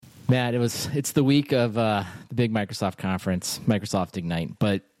Matt, it's the week of the big Microsoft conference, Microsoft Ignite,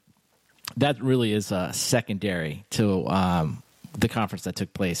 but that really is secondary to the conference that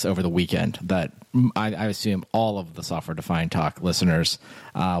took place over the weekend that I assume all of the Software Defined Talk listeners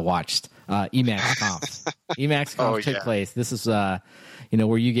watched. Emacs Conf. Emacs Conf took place. This is where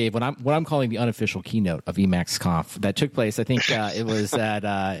you gave what I'm calling the unofficial keynote of Emacs Conf that took place. I think it was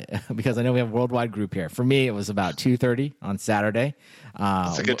at because I know we have a worldwide group here. For me, it was about 2:30 on Saturday.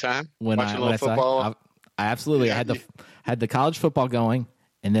 That's a good time. When I saw, I absolutely had the college football going.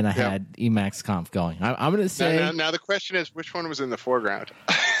 And then I had Emacs Conf going. I'm going to say... Now the question is, which one was in the foreground?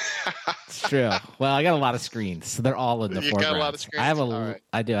 It's true. Well, I got a lot of screens, so they're all in the foreground. You got a lot of screens?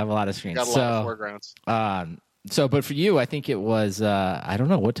 I do have a lot of screens. Got a lot of foregrounds. But for you, I think it was, I don't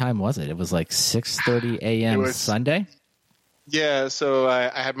know, what time was it? It was like 6:30 a.m. Sunday? Yeah, so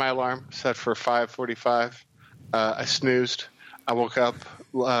I had my alarm set for 5:45. I snoozed. I woke up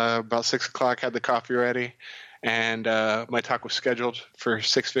about 6 o'clock, had the coffee ready. And my talk was scheduled for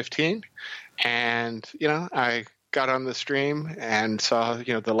 6:15, and I got on the stream and saw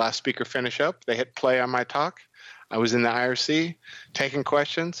the last speaker finish up. They hit play on my talk. I was in the IRC taking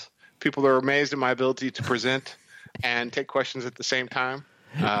questions. People are amazed at my ability to present and take questions at the same time.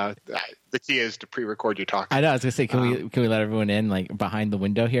 The key is to pre-record your talk. I know. I was gonna say, can we let everyone in like behind the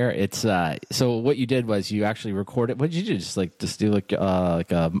window here? It's so what you did was you actually recorded. What did you do? Just do like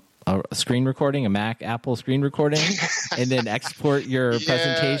a screen recording, a Mac Apple screen recording, and then export your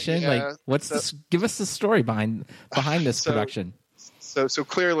presentation. Yeah. Like, give us the story behind this production. So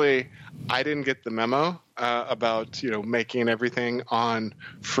clearly, I didn't get the memo about making everything on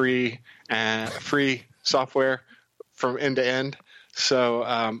free software from end to end. So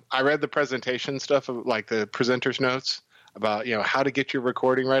I read the presentation stuff, like the presenter's notes about how to get your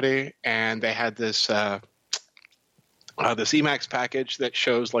recording ready, and they had this Emacs package that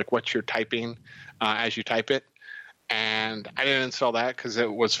shows like what you're typing as you type it. And I didn't install that because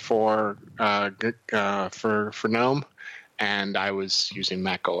it was for GNOME, and I was using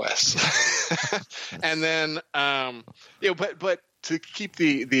Mac OS. And then but to keep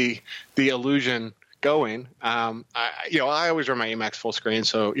the illusion going, I always run my Emacs full screen,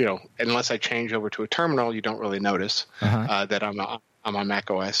 so unless I change over to a terminal, you don't really notice that I'm on Mac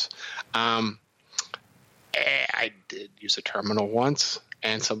OS. I did use a terminal once,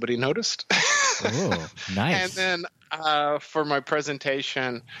 and somebody noticed. Oh, nice. And then for my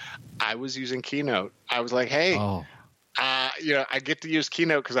presentation, I was using Keynote. I was like, hey, I get to use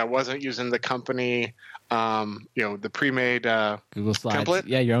Keynote because I wasn't using the company, the pre-made Google Slides. template.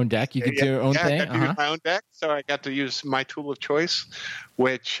 Yeah, your own deck. You could do your own thing. I got to use my own deck, so I got to use my tool of choice,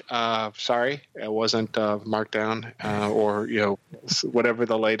 which, it wasn't Markdown or whatever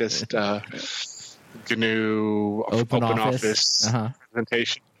the latest GNU Open Office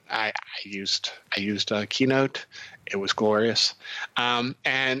presentation. I used Keynote. It was glorious.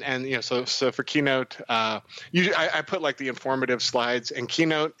 So for Keynote, I put like the informative slides in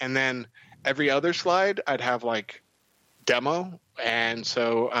Keynote, and then every other slide I'd have like demo, and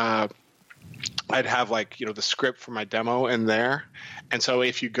so I'd have like the script for my demo in there. And so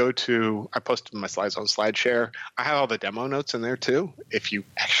if you go to, I posted my slides on SlideShare. I have all the demo notes in there too, if you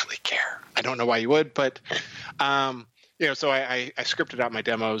actually care. I don't know why you would, but so I scripted out my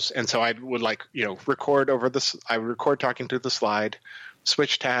demos, and so I would record over this. I would record talking to the slide,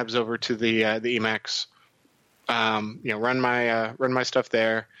 switch tabs over to the Emacs, run my stuff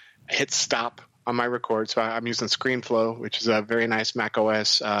there, hit stop on my record. So I'm using ScreenFlow, which is a very nice Mac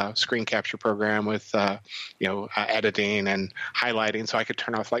OS screen capture program with editing and highlighting, so I could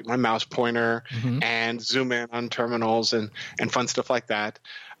turn off like my mouse pointer and zoom in on terminals and fun stuff like that.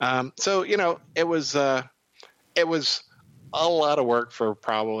 So it was a lot of work for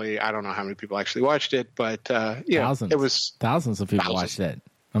probably, I don't know how many people actually watched it, but thousands. It was thousands of people watched it.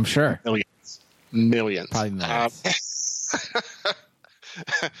 I'm sure millions, probably millions.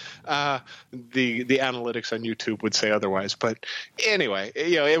 The analytics on YouTube would say otherwise, but anyway,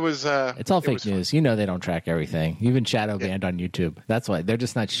 it was. It's all fake news. They don't track everything. You've been shadow banned on YouTube. That's why they're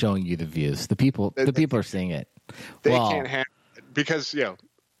just not showing you the views. The people are seeing it. They can't have it because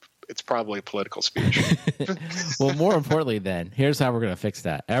it's probably political speech. Well, more importantly, then here's how we're going to fix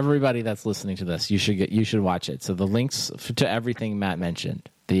that. Everybody that's listening to this, you should watch it. So the links to everything Matt mentioned,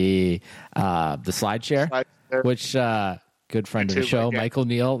 the SlideShare, which. Good friend of the show, Michael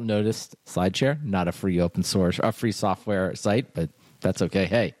Neal, noticed SlideShare, not a free open source, a free software site, but that's okay.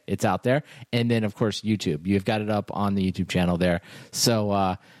 Hey, it's out there. And then, of course, YouTube. You've got it up on the YouTube channel there.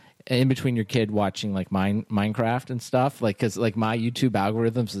 So in between your kid watching like Minecraft and stuff, like because like my YouTube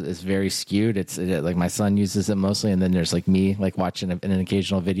algorithms is very skewed. Like my son uses it mostly, and then there's like me like watching an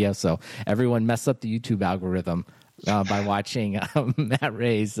occasional video. So everyone mess up the YouTube algorithm by watching Matt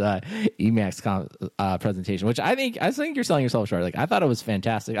Ray's Emacs presentation, which I think you're selling yourself short. Like I thought it was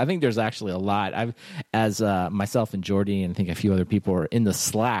fantastic. I think there's actually a lot. As myself and Jordy and I think a few other people were in the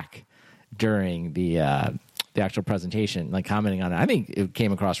Slack during the actual presentation, like commenting on it. I think it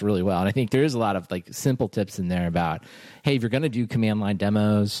came across really well. And I think there is a lot of like simple tips in there about, hey, if you're going to do command line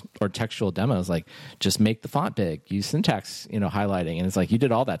demos or textual demos, like just make the font big, use syntax, highlighting. And it's like, you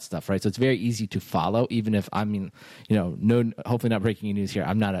did all that stuff, right? So it's very easy to follow, even if, hopefully not breaking any news here.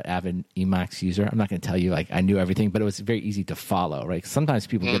 I'm not an avid Emacs user. I'm not going to tell you like I knew everything, but it was very easy to follow, right? Sometimes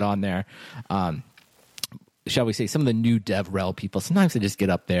people get on there, shall we say, some of the new DevRel people, sometimes they just get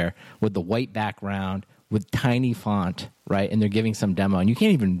up there with the white background, with tiny font, right? And they're giving some demo, and you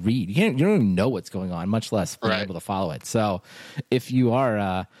can't even read. You don't even know what's going on, much less being able to follow it. So if you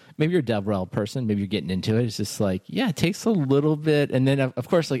are, maybe you're a DevRel person, maybe you're getting into it, it's just like, yeah, it takes a little bit. And then, of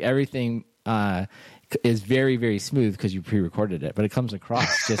course, like everything is very, very smooth because you pre-recorded it, but it comes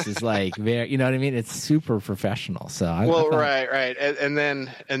across just as like, very, you know what I mean? It's super professional. So I thought, right. And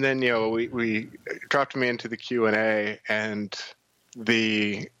then, we dropped me into the Q&A, and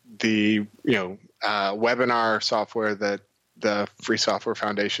the webinar software that the Free Software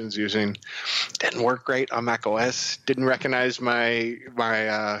Foundation is using didn't work great on Mac OS. Didn't recognize my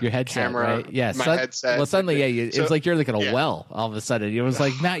your headset, camera, right? Yeah, headset. Well, suddenly, it was like you're like in a well. All of a sudden, it was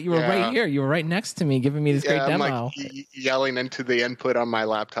like, Matt, you were right here. You were right next to me, giving me this great demo. I'm like yelling into the input on my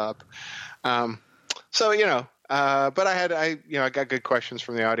laptop. But I got good questions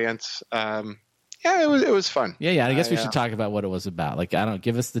from the audience. Yeah, it was fun. Yeah. I guess we should talk about what it was about. Like,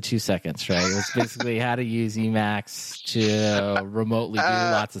 give us the 2 seconds, right? It was basically how to use Emacs to remotely do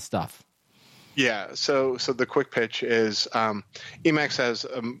lots of stuff. Yeah. So the quick pitch is Emacs has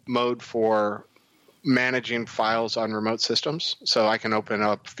a mode for managing files on remote systems. So I can open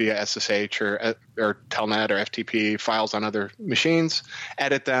up via SSH or Telnet or FTP files on other machines,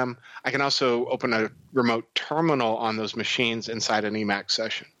 edit them. I can also open a remote terminal on those machines inside an Emacs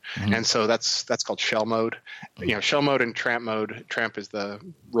session. Mm-hmm. And so that's called shell mode. Shell mode and tramp mode. Tramp is the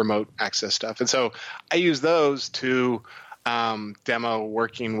remote access stuff. And so I use those to demo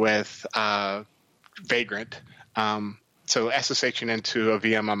working with Vagrant. So SSHing into a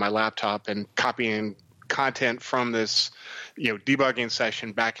VM on my laptop and copying content from this, debugging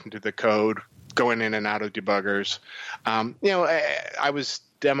session back into the code, going in and out of debuggers. I was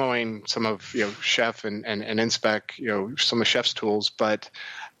demoing some of Chef and Inspec, some of Chef's tools, but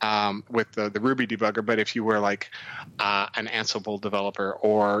with the Ruby debugger. But if you were like an Ansible developer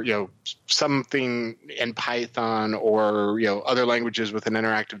or something in Python or other languages with an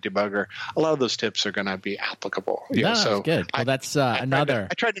interactive debugger, a lot of those tips are going to be applicable. That's good. Well, that's another.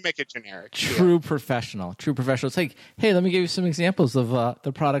 I tried to make it generic. True professional. It's like, hey, let me give you some examples of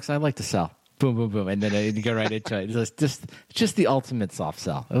the products I like to sell. Boom, boom, boom, and then you go right into it. It's just the ultimate soft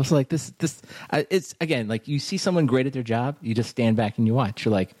sell. It was like this. It's again like you see someone great at their job, you just stand back and you watch.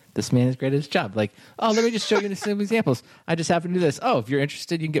 You're like, this man is great at his job. Like, oh, let me just show you some examples. I just happen to do this. Oh, if you're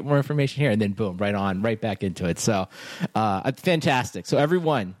interested, you can get more information here, and then boom, right back into it. So, fantastic. So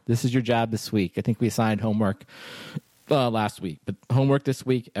everyone, this is your job this week. I think we assigned homework last week, but homework this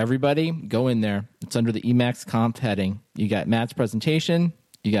week. Everybody, go in there. It's under the Emacs Conf heading. You got Matt's presentation.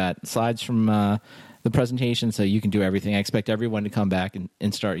 You got slides from the presentation, so you can do everything. I expect everyone to come back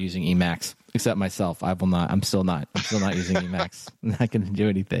and start using Emacs, except myself. I will not. I'm still not using Emacs. I'm not going to do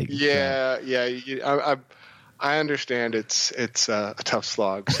anything. Yeah. I understand it's a tough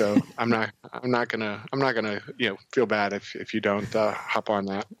slog, so I'm not gonna feel bad if you don't hop on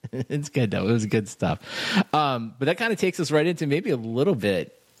that. It's good though. It was good stuff. But that kind of takes us right into maybe a little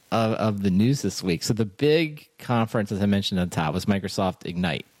bit of the news this week. So the big conference, as I mentioned on top, was Microsoft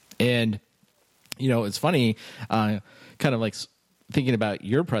Ignite. And, it's funny, kind of like thinking about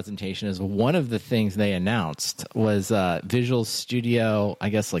your presentation, is one of the things they announced was Visual Studio, I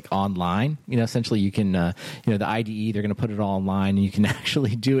guess, like online. Essentially you can, the IDE, they're going to put it all online and you can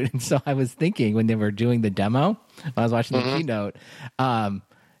actually do it. And so I was thinking when they were doing the demo, I was watching the keynote,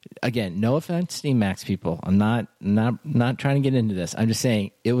 again, no offense to Emacs people. I'm not trying to get into this. I'm just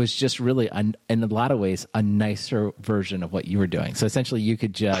saying it was just really, in a lot of ways, a nicer version of what you were doing. So essentially, you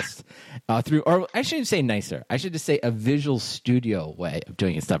could just or I shouldn't say nicer. I should just say a Visual Studio way of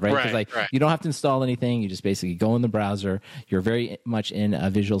doing it stuff, right? Because you don't have to install anything. You just basically go in the browser. You're very much in a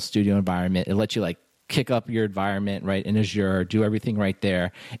Visual Studio environment. It lets you kick up your environment right in Azure, do everything right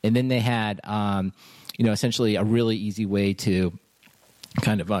there, and then they had essentially a really easy way to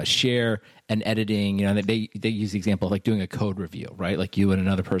kind of share and editing. You know, they use the example of like doing a code review, right? Like you and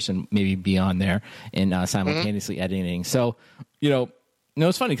another person maybe be on there and simultaneously editing. So,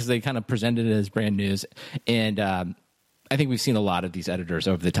 it's funny because they kind of presented it as brand news, and I think we've seen a lot of these editors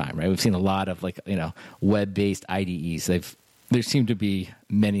over the time, right? We've seen a lot of like web-based IDEs. There seem to be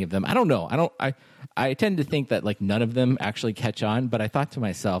many of them. I don't know. I tend to think that like none of them actually catch on, but I thought to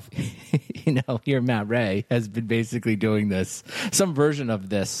myself, here Matt Ray has been basically doing this, some version of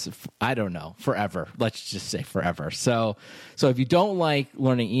this, I don't know, forever. Let's just say forever. So if you don't like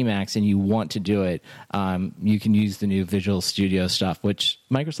learning Emacs and you want to do it, you can use the new Visual Studio stuff, which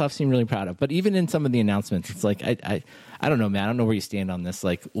Microsoft seemed really proud of. But even in some of the announcements, it's like, I don't know, man. I don't know where you stand on this.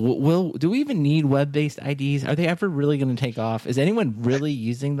 Like, do we even need web-based IDs? Are they ever really going to take off? Is anyone really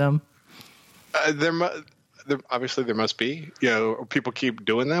using them? Obviously there must be. People keep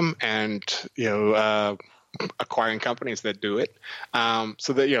doing them, and acquiring companies that do it.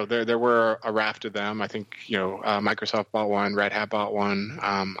 So that there were a raft of them. I think Microsoft bought one, Red Hat bought one.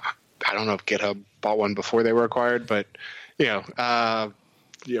 I don't know if GitHub bought one before they were acquired, but they're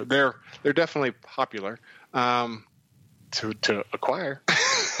definitely popular. To acquire.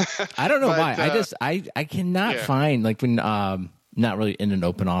 I don't know why. I cannot find, like, when not really in an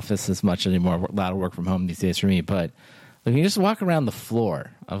open office as much anymore. A lot of work from home these days for me, but like, you just walk around the floor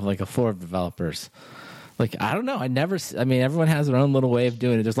of like a floor of developers. Like, I don't know. Everyone has their own little way of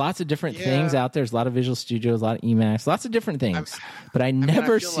doing it. There's lots of different things out there. There's a lot of Visual Studios, a lot of Emacs, lots of different things. But I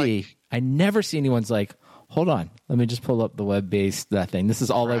never see anyone's like, hold on, let me just pull up the web-based thing. This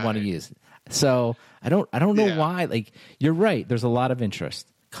is all I want to use. So I don't know why. Like, you're right. There's a lot of interest.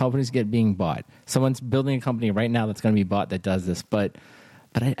 Companies being bought. Someone's building a company right now that's going to be bought that does this, but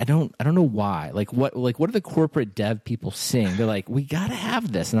I don't know why. Like, what are the corporate dev people saying? They're like, we got to have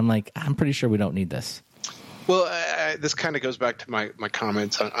this, and I'm like, I'm pretty sure we don't need this. Well, this kind of goes back to my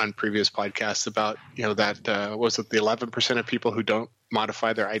comments on previous podcasts about that was it the 11% of people who don't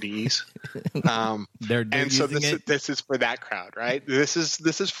modify their IDEs. And so this is for that crowd, right? This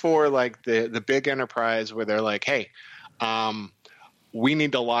is for like the big enterprise where they're like, hey, we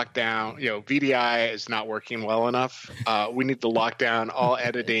need to lock down. VDI is not working well enough. We need to lock down all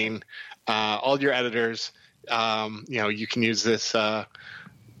editing, all your editors. You can use this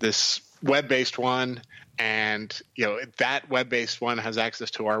web-based one. And that web-based one has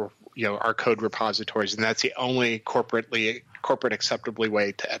access to our code repositories, and that's the only corporate acceptably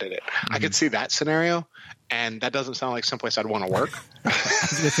way to edit it. I could see that scenario, and that doesn't sound like someplace I'd want to work.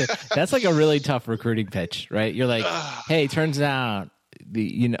 That's like a really tough recruiting pitch, right? You're like, hey, turns out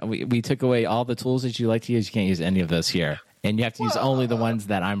we took away all the tools that you like to use. You can't use any of those here. And you have to use only the ones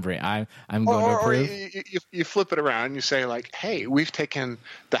that I'm going to approve. Or you flip it around and you say, like, hey, we've taken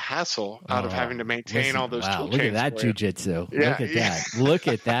the hassle out of having to maintain all those tool chains. Look at that jujitsu. Yeah, look at that. Look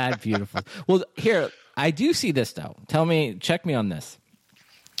at that. Beautiful. Well, here, I do see this, though. Check me on this.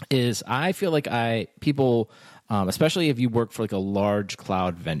 I feel like people, especially if you work for like a large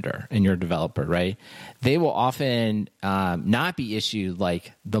cloud vendor and you're a developer, right? They will often not be issued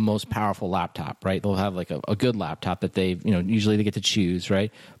like the most powerful laptop, right? They'll have like a good laptop that usually they get to choose,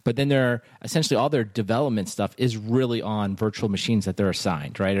 right? But then essentially all their development stuff is really on virtual machines that they're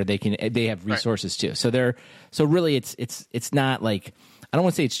assigned, right? Or they have resources too. So really it's not like, I don't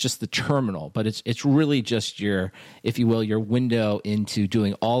want to say it's just the terminal, but it's really just your, if you will, your window into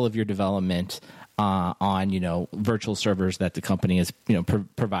doing all of your development on virtual servers that the company has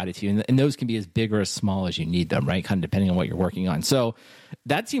provided to you, and those can be as big or as small as you need them, right? Kind of depending on what you're working on. So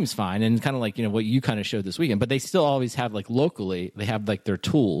that seems fine, and kind of like what you kind of showed this weekend. But they still always have like locally, they have like their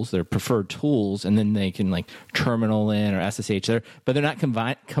tools, their preferred tools, and then they can like terminal in or SSH there, but they're not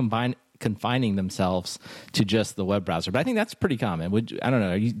confining themselves to just the web browser. But I think that's pretty common. I don't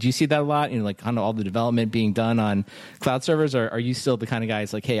know. Do you see that a lot? Like kind of all the development being done on cloud servers, or are you still the kind of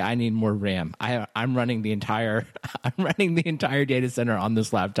guys like, hey, I need more RAM. I'm running the entire data center on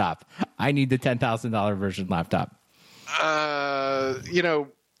this laptop. I need the $10,000 version laptop.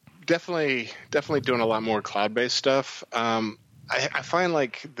 Definitely doing a lot more cloud-based stuff. I find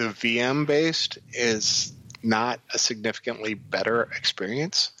like the VM-based is not a significantly better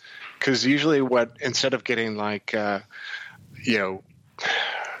experience. Because usually instead of getting like, so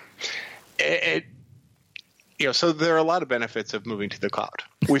there are a lot of benefits of moving to the cloud.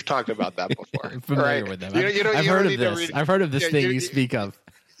 We've talked about that before. Familiar with them. I've heard of this. I've heard of this thing you speak of.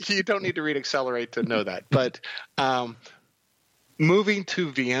 You don't need to read Accelerate to know that. But moving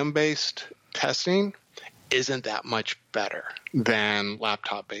to VM-based testing isn't that much better than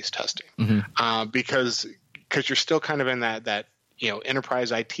laptop-based testing, because you're still kind of in that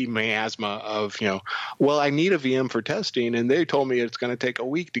enterprise IT miasma of, well, I need a VM for testing, and they told me it's going to take a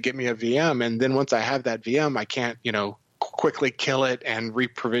week to get me a VM, and then once I have that VM, I can't, quickly kill it and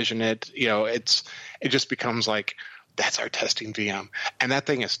reprovision it. It just becomes like, that's our testing VM, and that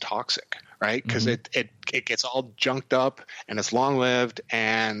thing is toxic, right? Because it gets all junked up and it's long lived,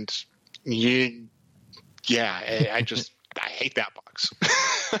 and I hate that box.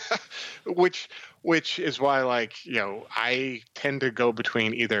 which is why, like, I tend to go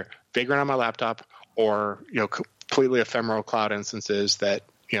between either Vagrant on my laptop or completely ephemeral cloud instances that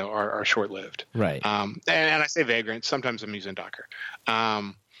are short lived. Right. And I say Vagrant. Sometimes I'm using Docker.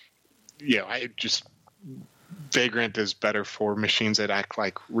 Vagrant is better for machines that act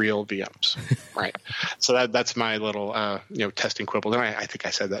like real VMs, right? So that's my little testing quibble. And I think I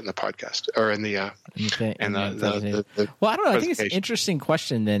said that in the podcast or in the well, I don't know. I think it's an interesting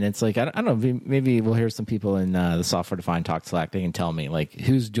question. Then it's like I don't know. Maybe we'll hear some people in the Software Defined Talk Slack. They can tell me like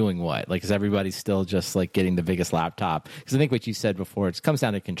who's doing what. Like, is everybody still just like getting the biggest laptop? Because I think what you said before, it comes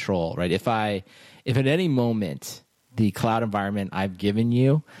down to control, right? If at any moment the cloud environment I've given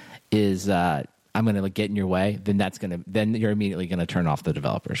you is I'm going to get in your way, then you're immediately going to turn off the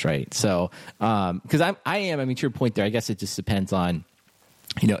developers, right? So, because I mean, to your point there, I guess it just depends on,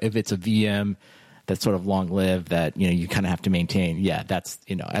 if it's a VM that's sort of long lived that, you kind of have to maintain. Yeah, that's,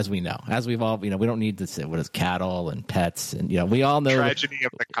 as we know, as we've all, we don't need to say what is cattle and pets and, we all know. Tragedy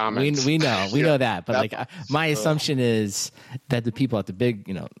of the commons. We know that. But my assumption is that the people at the big,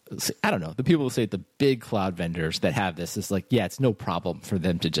 I don't know, the people who say the big cloud vendors that have this is like, yeah, it's no problem for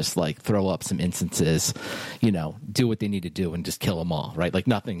them to just like throw up some instances, do what they need to do and just kill them all, right? Like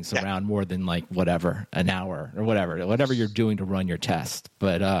nothing's around more than like whatever, an hour or whatever you're doing to run your test.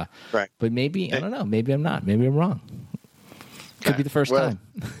 But, right. But maybe, I don't know. Maybe I'm not. Maybe I'm wrong. Could be the first time.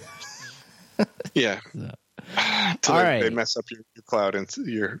 Yeah. All right. They mess up your cloud and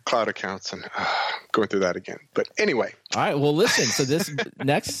your cloud accounts, and going through that again. But anyway. All right. Well, listen. So this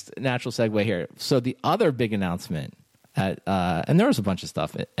next natural segue here. So the other big announcement and there was a bunch of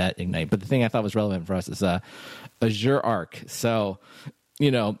stuff at Ignite, but the thing I thought was relevant for us is Azure Arc. So,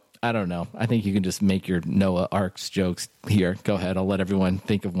 I don't know. I think you can just make your Noah Arcs jokes here. Go ahead. I'll let everyone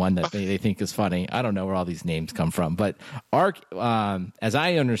think of one that they think is funny. I don't know where all these names come from. But Arc, as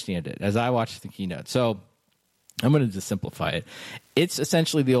I understand it, as I watched the keynote, so I'm going to just simplify it. It's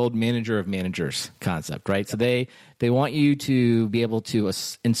essentially the old manager of managers concept, right? So they want you to be able to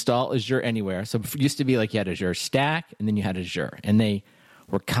install Azure anywhere. So it used to be like you had Azure Stack, and then you had Azure. And they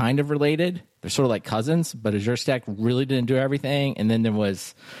were kind of related. They're sort of like cousins, but Azure Stack really didn't do everything. And then there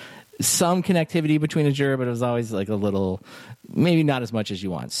was some connectivity between Azure, but it was always like a little, maybe not as much as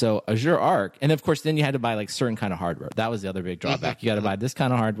you want. So Azure Arc, and of course, then you had to buy like certain kind of hardware. That was the other big drawback. You got to buy this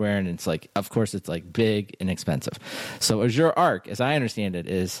kind of hardware, and it's like, of course, it's like big and expensive. So Azure Arc, as I understand it,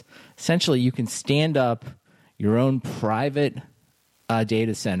 is essentially you can stand up your own private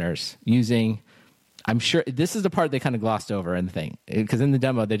data centers using, I'm sure this is the part they kind of glossed over in the thing, because in the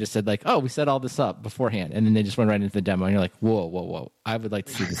demo they just said like, oh, we set all this up beforehand, and then they just went right into the demo, and you're like, whoa, I would like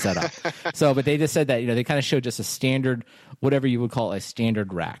to see the setup. But they just said that they kind of showed just a standard, whatever you would call a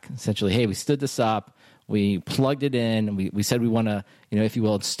standard rack. Essentially, hey, we stood this up, we plugged it in, we said we want to, if you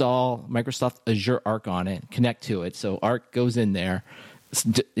will, install Microsoft Azure Arc on it, connect to it, so Arc goes in there.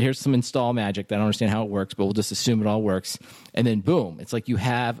 Here's some install magic that I don't understand how it works, but we'll just assume it all works. And then boom, it's like you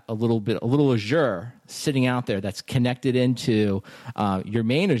have a little Azure sitting out there that's connected into your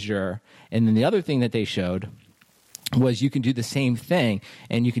main Azure. And then the other thing that they showed was you can do the same thing,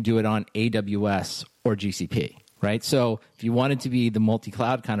 and you can do it on AWS or GCP, right? So if you wanted to be the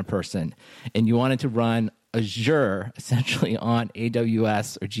multi-cloud kind of person and you wanted to run Azure essentially on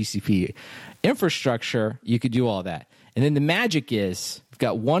AWS or GCP infrastructure, you could do all that. And then the magic is we've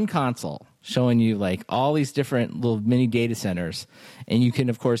got one console showing you like all these different little mini data centers. And you can,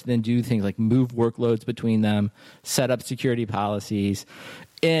 of course, then do things like move workloads between them, set up security policies.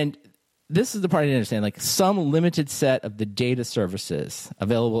 And this is the part I didn't understand. Like some limited set of the data services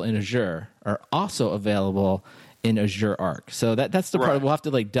available in Azure are also available in Azure Arc. So that's the part we'll have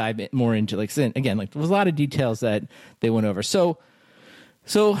to like dive more into. Like again, like there was a lot of details that they went over. So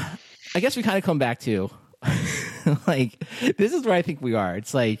I guess we kind of come back to like, this is where I think we are.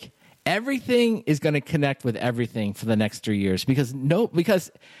 It's like everything is going to connect with everything for the next 3 years because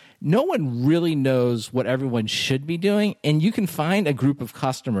no one really knows what everyone should be doing. And you can find a group of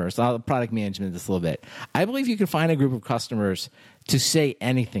customers, I'll product management this a little bit. I believe you can find a group of customers to say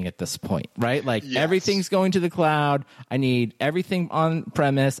anything at this point, right? Like everything's going to the cloud. I need everything on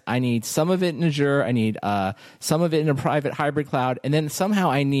premise. I need some of it in Azure. I need some of it in a private hybrid cloud. And then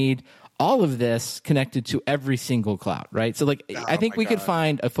somehow I need all of this connected to every single cloud, right? So like, I think we could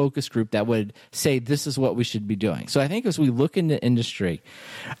find a focus group that would say, this is what we should be doing. So I think as we look into industry,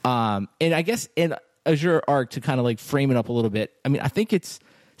 and I guess in Azure Arc, to kind of like frame it up a little bit, I mean, I think it's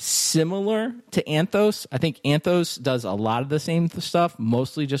similar to Anthos. I think Anthos does a lot of the same stuff,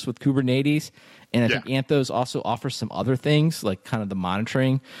 mostly just with Kubernetes. And I think Anthos also offers some other things, like kind of the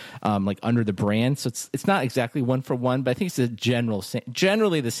monitoring, like under the brand. So it's not exactly one for one, but I think it's a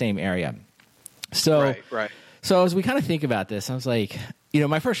generally the same area. So, right. So as we kind of think about this, I was like,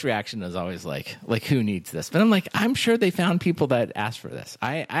 my first reaction is always like who needs this? But I'm like, I'm sure they found people that asked for this.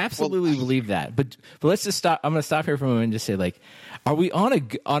 I absolutely believe that. But let's just stop. I'm going to stop here for a moment and just say, like, are we on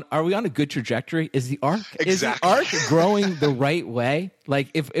a good trajectory? Is the Arc growing the right way? Like,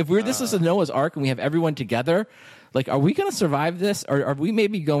 if this is a Noah's Ark and we have everyone together, like, are we going to survive this, or are we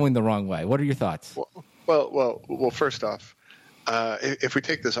maybe going the wrong way? What are your thoughts? Well. First off, if we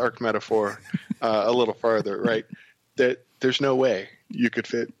take this Ark metaphor a little farther, right? There's no way you could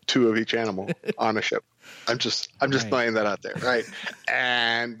fit two of each animal on a ship. I'm just laying that out there, right?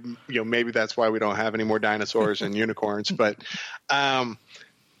 And maybe that's why we don't have any more dinosaurs and unicorns. But I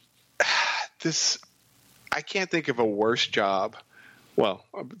can't think of a worse job. Well,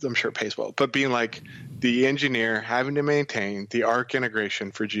 I'm sure it pays well, but being like the engineer having to maintain the Arc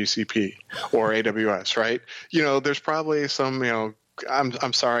integration for GCP or AWS, right? There's probably some,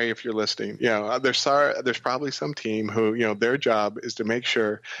 I'm sorry if you're listening. There's probably some team who, their job is to make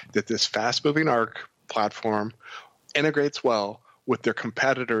sure that this fast-moving Arc platform integrates well with their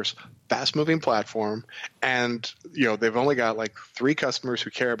competitors' fast-moving platform. And, they've only got like 3 customers who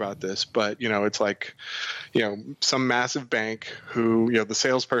care about this, but, it's like, some massive bank who, the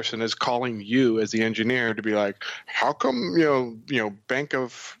salesperson is calling you as the engineer to be like, how come, Bank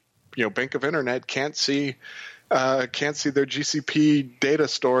of Internet can't see their GCP data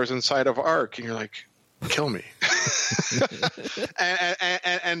stores inside of Arc? And you're like, kill me.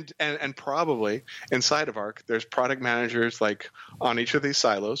 and probably inside of Arc, there's product managers like on each of these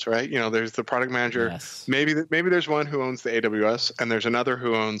silos, right? There's the product manager. Yes. Maybe there's one who owns the AWS, and there's another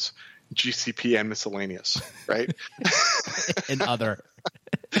who owns GCP and miscellaneous, right? and other,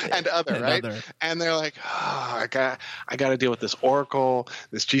 right? Other. And they're like, I got to deal with this Oracle,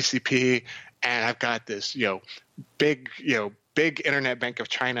 this GCP, and I've got this, big internet bank of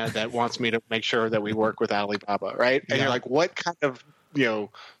China that wants me to make sure that we work with Alibaba, right? And you're like, what kind of,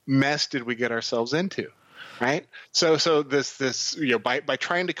 mess did we get ourselves into, right? So this by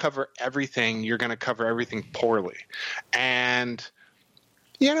trying to cover everything, you're going to cover everything poorly. And,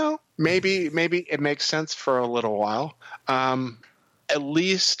 maybe it makes sense for a little while. At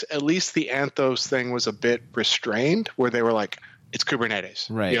least the Anthos thing was a bit restrained, where they were like, it's Kubernetes,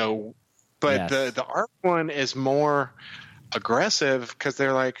 right? But the Arc one is more aggressive because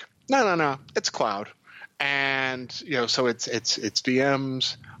they're like, no, it's cloud, and so it's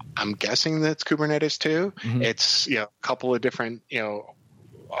VMs. I'm guessing that's Kubernetes too. Mm-hmm. It's a couple of different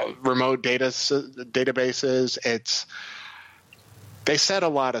remote databases. They said a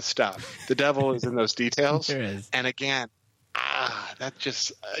lot of stuff. The devil is in those details. There is. And again, that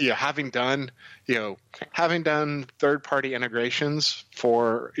just having done third-party integrations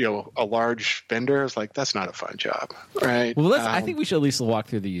for a large vendor is like, that's not a fun job, right? Well, I think we should at least walk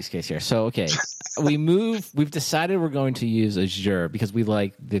through the use case here. So, okay, we've decided we're going to use Azure because we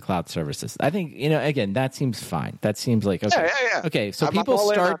like the cloud services. I think again, that seems fine. That seems like okay. Yeah. Okay, so people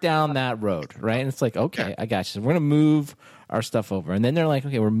start down that road, right? And it's like, okay, I got you. So we're gonna move our stuff over, and then they're like,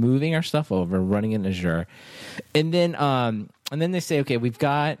 okay, we're moving our stuff over, running in Azure, and then they say, okay, we've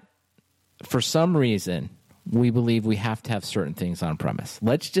got, for some reason, we believe we have to have certain things on premise.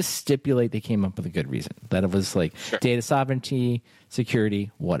 Let's just stipulate they came up with a good reason, that it was like data sovereignty, security,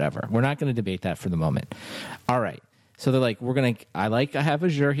 whatever. We're not going to debate that for the moment. All right. So they're like, I have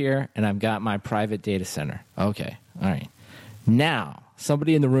Azure here, and I've got my private data center. Okay. All right. Now,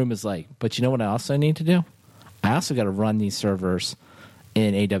 somebody in the room is like, but you know what I also need to do? I also got to run these servers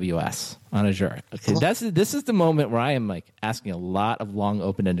in AWS on Azure. Okay, this is the moment where I am like asking a lot of long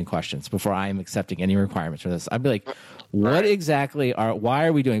open-ended questions before I am accepting any requirements for this. I'd be like, why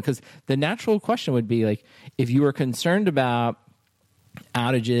are we doing? Because the natural question would be like, if you were concerned about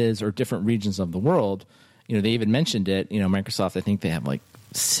outages or different regions of the world, they even mentioned it, Microsoft, I think they have like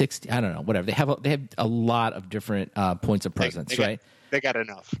 60, I don't know, whatever. They have a lot of different points of presence, right? They got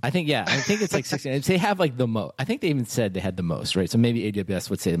enough. I think it's like 60. They have like the most. I think they even said they had the most, right? So maybe AWS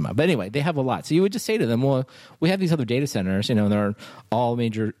would say the most. But anyway, they have a lot. So you would just say to them, well, we have these other data centers, they're all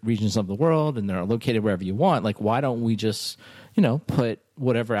major regions of the world and they're located wherever you want. Like, why don't we just, put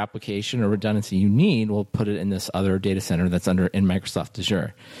whatever application or redundancy you need, we'll put it in this other data center that's in Microsoft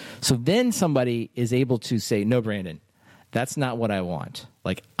Azure. So then somebody is able to say, no, Brandon, that's not what I want.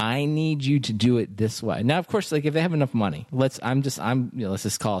 Like, I need you to do it this way. Now, of course, like if they have enough money, let's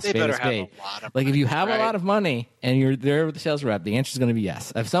just call a spade a spade. Like if you have a lot of money and you're there with the sales rep, the answer is going to be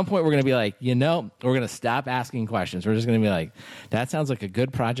yes. At some point, we're going to be like, we're going to stop asking questions. We're just going to be like, that sounds like a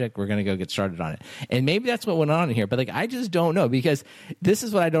good project. We're going to go get started on it. And maybe that's what went on here. But like, I just don't know, because this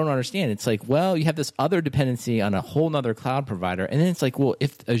is what I don't understand. It's like, well, you have this other dependency on a whole nother cloud provider. And then it's like, well,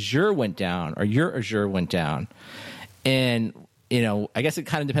 if Azure went down or your Azure went down, and I guess it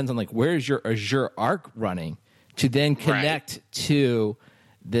kind of depends on like where is your Azure Arc running to then connect to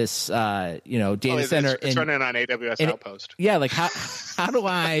this data center. It's running on AWS Outpost. Yeah, like how do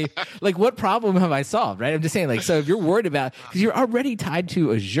I like what problem have I solved? Right, I'm just saying, like, so if you're worried about, because you're already tied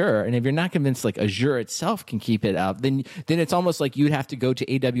to Azure, and if you're not convinced like Azure itself can keep it up, then it's almost like you'd have to go to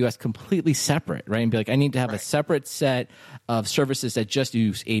AWS completely separate, right, and be like, I need to have a separate set of services that just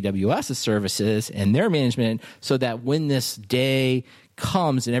use AWS's services and their management, so that when this day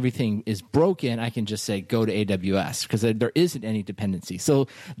comes and everything is broken, I can just say go to AWS, because there isn't any dependency. So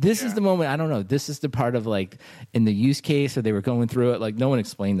this is the moment, I don't know, this is the part of like in the use case, or they were going through it, like no one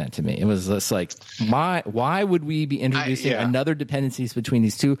explained that to me. It was just like, why would we be introducing another dependencies between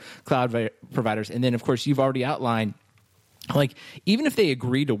these two cloud providers? And then of course you've already outlined, like, even if they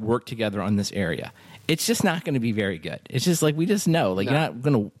agree to work together on this area, it's just not going to be very good. It's just like, we just know, like, you're not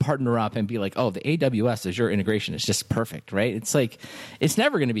going to partner up and be like, oh, the AWS Azure integration is just perfect, right? It's like, it's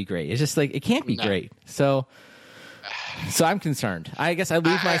never going to be great. It's just like, it can't be great. So I'm concerned. I guess I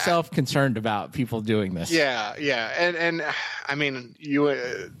leave myself concerned about people doing this. Yeah. And I mean,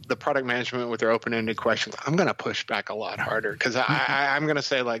 the product management with their open-ended questions, I'm going to push back a lot harder, because I'm going to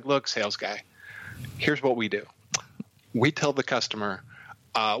say, like, look, sales guy, here's what we do. We tell the customer,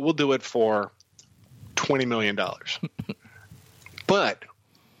 we'll do it for $20 million. But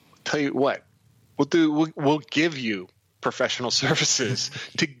tell you what, we'll give you professional services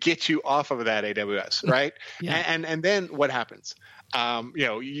to get you off of that AWS, right? And then what happens?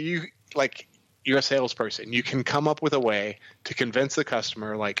 You're a salesperson. You can come up with a way to convince the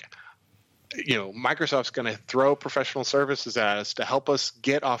customer, like, Microsoft's going to throw professional services at us to help us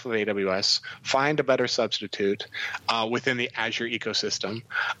get off of AWS, find a better substitute within the Azure ecosystem.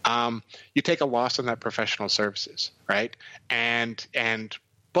 You take a loss on that professional services, right?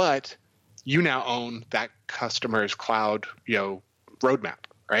 But you now own that customer's cloud, roadmap,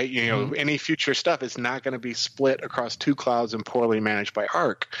 right? Any future stuff is not going to be split across two clouds and poorly managed by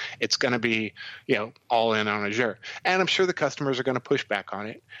Arc. It's going to be, all in on Azure. And I'm sure the customers are going to push back on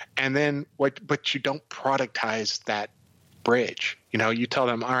it. And then but you don't productize that bridge. You tell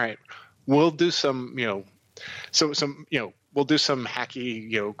them, all right, we'll do some, we'll do some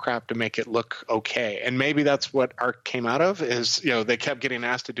hacky, crap to make it look okay. And maybe that's what Arc came out of is, they kept getting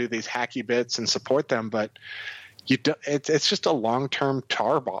asked to do these hacky bits and support them, but it's just a long-term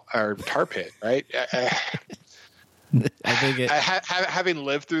tar pit, right? I think having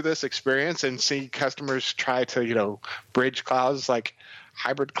lived through this experience and see customers try to, bridge clouds like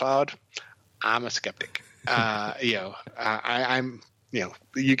hybrid cloud, I'm a skeptic. I'm,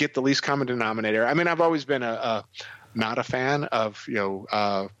 you get the least common denominator. I mean, I've always been not a fan of,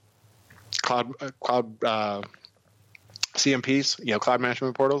 cloud CMPs, cloud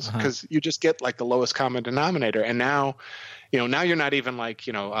management portals, because you just get like the lowest common denominator. And now, now you're not even like,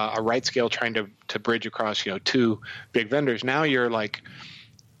 a right scale trying to bridge across, two big vendors. Now you're like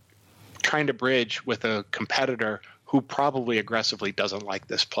trying to bridge with a competitor who probably aggressively doesn't like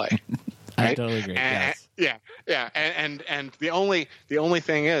this play. Right? I totally agree. Yes. Yeah. And the only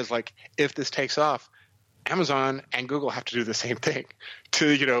thing is, like, if this takes off, Amazon and Google have to do the same thing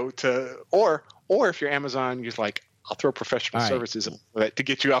or if you're Amazon, you're like, I'll throw professional services to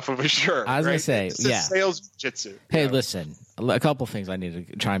get you off of Azure. I was going to say, sales jitsu. Hey, listen, a couple things I need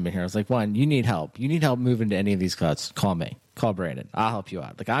to chime in here. I was like, one, you need help. You need help moving to any of these clouds. Call me. Call Brandon. I'll help you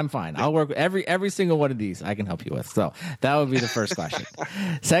out. Like, I'm fine. I'll work with every single one of these I can help you with. So that would be the first question.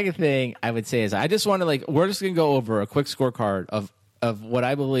 Second thing I would say is I just want to, we're just going to go over a quick scorecard of what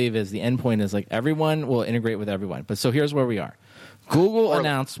I believe is the endpoint is, like, everyone will integrate with everyone. But so here's where we are. Google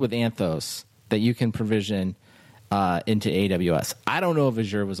announced with Anthos that you can provision into AWS. I don't know if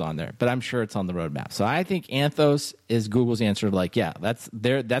Azure was on there, but I'm sure it's on the roadmap. So I think Anthos is Google's answer to like, yeah,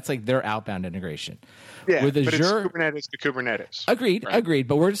 that's like their outbound integration. Yeah, with Azure, but it's Kubernetes to Kubernetes. Agreed.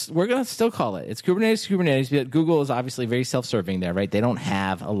 But we're going to still call it. It's Kubernetes to Kubernetes. But Google is obviously very self-serving there, right? They don't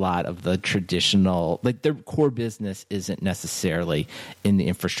have a lot of the traditional, like their core business isn't necessarily in the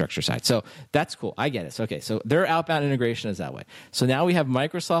infrastructure side. So that's cool. I get it. So, okay, so their outbound integration is that way. So now we have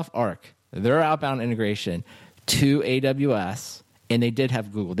Microsoft Arc, their outbound integration to AWS, and they did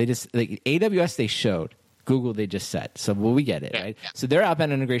have Google. They just AWS they showed. Google, they just said. So we get it, right? Yeah. So their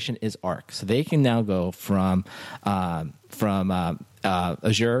outbound integration is Arc. So they can now go from Azure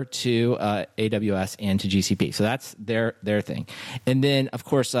to AWS and to GCP. So that's their thing. And then, of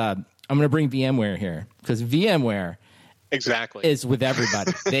course, I'm going to bring VMware here because VMware is with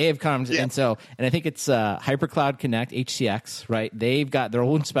everybody. They have come to, and I think it's HyperCloud Connect, HCX, right? They've got their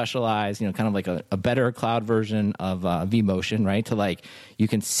own specialized, kind of like a better cloud version of vMotion, right? To like, you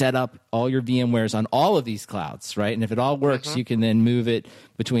can set up all your VMwares on all of these clouds, right? And if it all works, you can then move it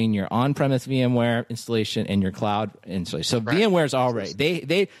between your on-premise VMware installation and your cloud installation. So VMware's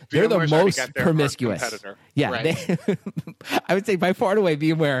already, they're the most promiscuous. Yeah. Right. I would say by far and away,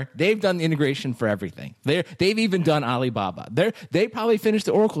 VMware, they've done the integration for everything. They've even done Alibaba. They probably finished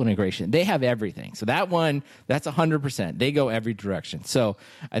the Oracle integration. They have everything. So that one, that's 100%. They go every direction. So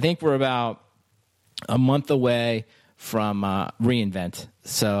I think we're about a month away from reInvent.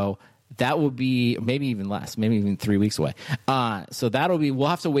 So that will be maybe even less, maybe even 3 weeks away. So we'll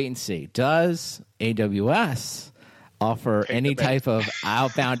have to wait and see. Does AWS offer any type of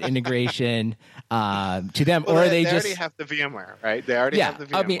outbound integration to them, or are they already have the VMware, right? They already have the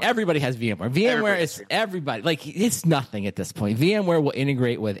VMware. I mean, everybody has VMware. VMware is everybody. Like, it's nothing at this point. VMware will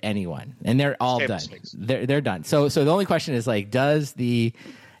integrate with anyone, and they're all done. They're done. So the only question is, like, does the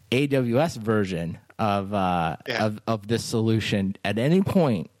AWS version of this solution at any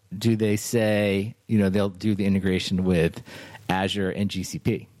point do they say they'll do the integration with Azure and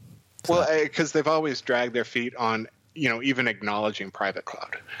GCP? So. Well, because they've always dragged their feet on even acknowledging private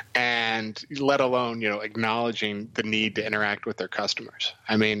cloud, and let alone acknowledging the need to interact with their customers.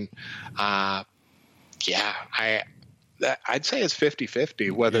 I mean, I'd say it's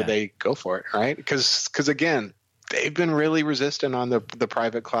 50-50 whether they go for it, right? Because again, they've been really resistant on the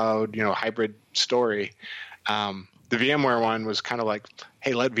private cloud, hybrid story. The VMware one was kind of like,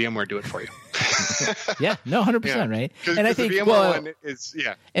 hey, let VMware do it for you. 100%, right? And I think the VMware one is,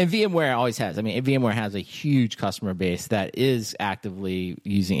 and VMware always has. I mean, VMware has a huge customer base that is actively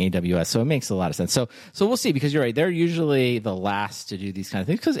using AWS, so it makes a lot of sense. So we'll see, because you're right. They're usually the last to do these kind of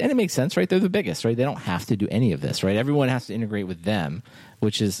things, and it makes sense, right? They're the biggest, right? They don't have to do any of this, right? Everyone has to integrate with them,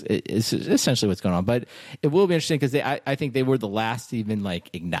 which is essentially what's going on. But it will be interesting because I think they were the last to even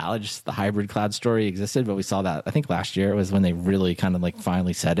like acknowledge the hybrid cloud story existed. But we saw that, I think last year was when they really kind of like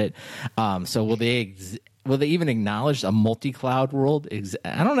finally said it. So will they even acknowledge a multi-cloud world?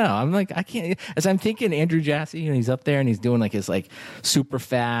 I don't know. I'm like, I can't. As I'm thinking, Andrew Jassy, he's up there and he's doing like his like super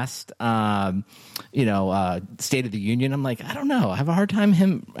fast, State of the Union. I'm like, I don't know. I have a hard time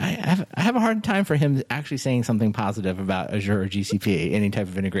I have a hard time for him actually saying something positive about Azure or GCP, any type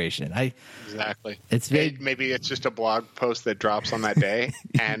of integration. Exactly. Maybe it's just a blog post that drops on that day,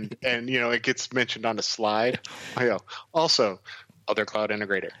 and it gets mentioned on a slide. Also, other cloud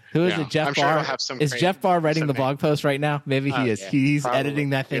integrator. Who is it? Jeff Barr? Is Jeff Barr writing the blog post right now? Maybe he is. He's probably editing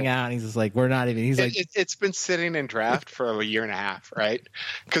that thing out. And he's just like, we're not even. He's like, it's been sitting in draft for a year and a half, right?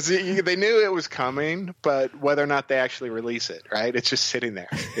 Because they knew it was coming, but whether or not they actually release it, right? It's just sitting there.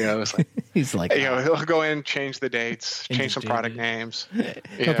 It's like he's like, he'll go in, change the dates, change some product names.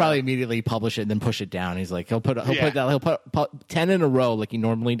 He'll probably immediately publish it and then push it down. He's like, he'll put 10 in a row like he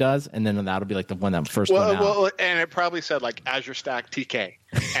normally does, and then that'll be like the one that first one out. Well, and it probably said like Azure Stack TK,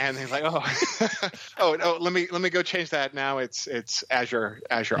 and they're like, oh, let me go change that. Now it's Azure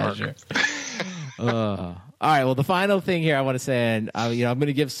Arc. All right. Well, the final thing here I want to say, and I'm going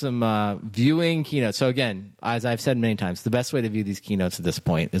to give some viewing keynotes. So again, as I've said many times, the best way to view these keynotes at this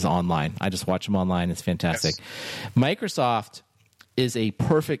point is online. I just watch them online. It's fantastic. Yes. Microsoft is a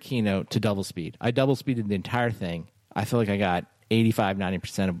perfect keynote to double speed. I double speeded the entire thing. I feel like I got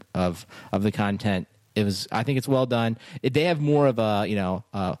 85-90% of the content. I think it's well done. They have more of a,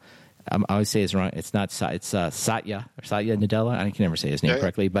 I always say it's wrong. It's not. It's Satya Nadella. I can never say his name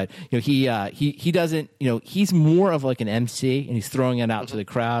correctly, but he doesn't. He's more of like an MC, and he's throwing it out to the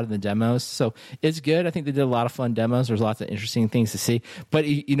crowd in the demos. So it's good. I think they did a lot of fun demos. There's lots of interesting things to see. But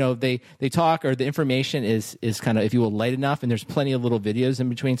they talk, or the information is kind of, if you will, light enough, and there's plenty of little videos in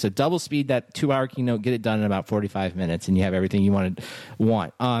between. So double speed that 2-hour keynote, get it done in about 45 minutes, and you have everything you want.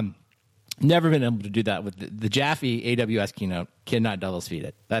 Never been able to do that with the Jaffe AWS keynote. Cannot double speed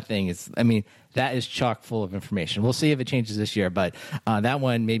it. That thing is, I mean, that is chock full of information. We'll see if it changes this year, but that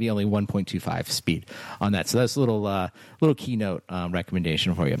one maybe only 1.25 speed on that. So that's a little keynote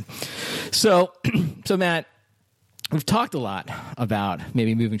recommendation for you. So Matt, we've talked a lot about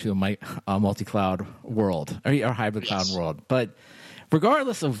maybe moving to a multi-cloud world or hybrid cloud world, but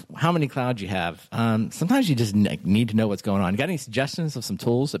regardless of how many clouds you have, sometimes you just need to know what's going on. You got any suggestions of some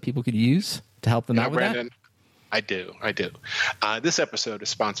tools that people could use to help them out with Brandon, that? I do. This episode is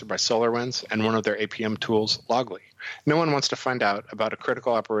sponsored by SolarWinds and one of their APM tools, Loggly. No one wants to find out about a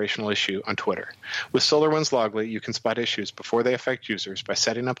critical operational issue on Twitter. With SolarWinds Loggly, you can spot issues before they affect users by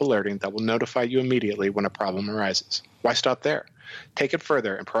setting up alerting that will notify you immediately when a problem arises. Why stop there? Take it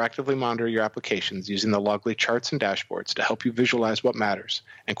further and proactively monitor your applications using the Loggly charts and dashboards to help you visualize what matters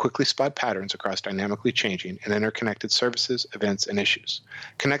and quickly spot patterns across dynamically changing and interconnected services, events, and issues.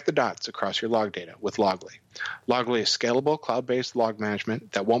 Connect the dots across your log data with Loggly. Loggly is scalable, cloud-based log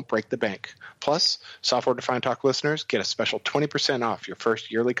management that won't break the bank. Plus, Software Defined Talk listeners get a special 20% off your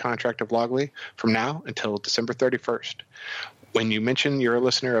first yearly contract of Loggly from now until December 31st. When you mention you're a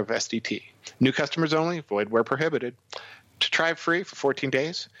listener of SDT. New customers only, void where prohibited. To try it free for 14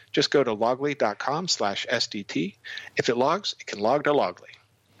 days, just go to loggly.com/SDT. If it logs, it can log to Loggly.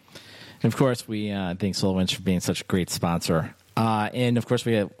 And of course, we thank SolarWinds for being such a great sponsor. And of course,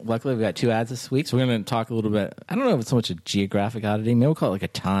 luckily we got 2 ads this week, so we're going to talk a little bit. I don't know if it's so much a geographic oddity, maybe we'll call it like a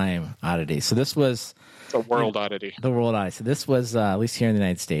time oddity. So this was the world oddity. The world oddity. So this was at least here in the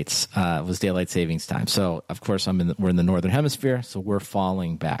United States, was daylight savings time. So of course, we're in the northern hemisphere, so we're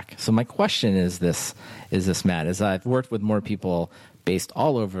falling back. So my question is this, Matt, is I've worked with more people based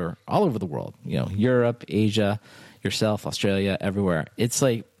all over the world. You know, Europe, Asia, yourself, Australia, everywhere. It's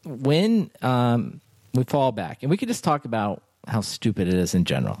like when we fall back, and we could just talk about how stupid it is in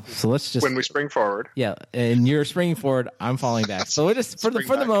general. So let's just when we spring forward. Yeah, and you're springing forward, I'm falling back. So we're just for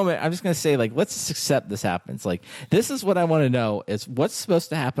the moment, I'm just going to say, like, let's just accept this happens. Like, this is what I want to know is what's supposed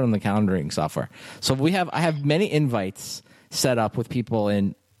to happen on the calendaring software. So I have many invites set up with people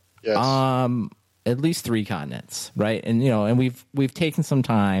in at least 3 continents, right? And and we've taken some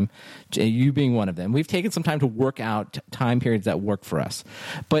time, you being one of them. We've taken some time to work out time periods that work for us.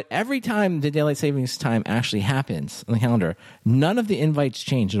 But every time the daylight savings time actually happens on the calendar, none of the invites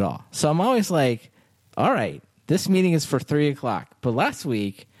change at all. So I'm always like, all right, this meeting is for 3:00. But last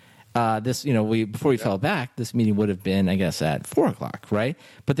week, before we fell back, this meeting would have been, I guess, at 4:00, right?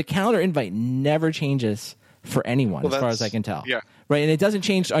 But the calendar invite never changes for anyone, as far as I can tell. Yeah. Right, and it doesn't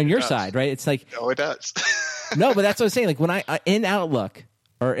change on your side, right? It's like no, it does. No, but that's what I'm saying. Like when I in Outlook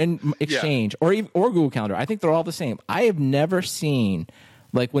or in Exchange or Google Calendar, I think they're all the same. I have never seen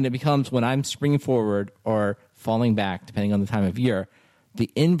like when I'm springing forward or falling back, depending on the time of year,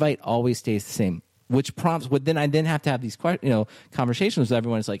 the invite always stays the same. Which prompts I then have to have these conversations with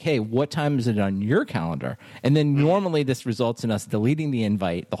everyone. It's like, hey, what time is it on your calendar? And then normally this results in us deleting the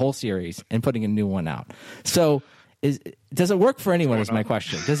invite, the whole series, and putting a new one out. So. Does it work for anyone is my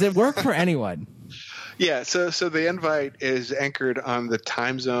question. Does it work for anyone? Yeah, so the invite is anchored on the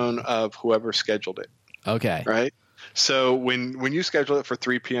time zone of whoever scheduled it. Okay. Right? So when you schedule it for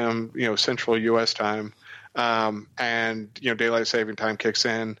 3 p.m., Central U.S. time, and daylight saving time kicks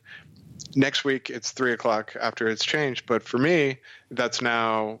in, next week it's 3:00 after it's changed. But for me, that's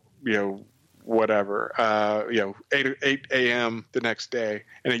now, whatever, 8 a.m. the next day,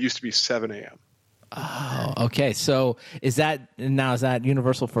 and it used to be 7 a.m. Oh, okay. So is that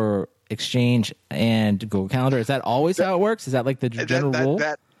universal for Exchange and Google Calendar? Is that always how it works? Is that like the general rule?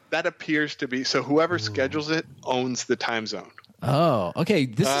 That appears to be. So whoever schedules it owns the time zone. Oh, okay.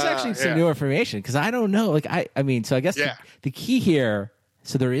 This is actually some new information because I don't know. Like so I guess the key here.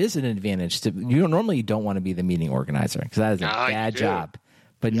 So there is an advantage to you. Normally, don't want to be the meeting organizer because that is a bad job.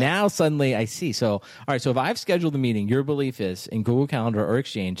 But now suddenly I see. So all right. So if I've scheduled the meeting, your belief is in Google Calendar or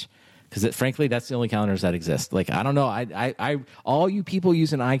Exchange. Because frankly, that's the only calendars that exist. Like I don't know, I all you people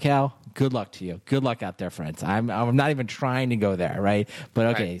using iCal, good luck to you. Good luck out there, friends. I'm not even trying to go there, right? But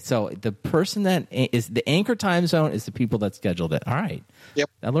okay, so the person that is the anchor time zone is the people that scheduled it. All right. Yep.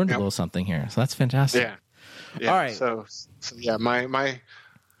 I learned a little something here, so that's fantastic. Yeah. All right. So yeah, my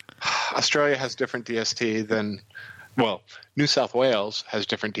Australia has different DST than New South Wales has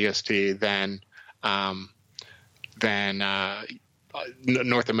different DST than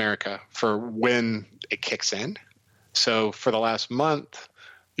North America for when it kicks in. So for the last month,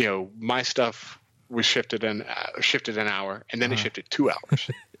 my stuff was shifted an hour, and then it shifted 2 hours.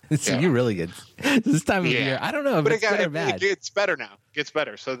 So you really get this time of year. I don't know if it's good or bad. It's better now. It's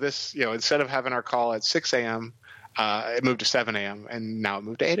better. So this, instead of having our call at 6 a.m., it moved to 7 a.m. and now it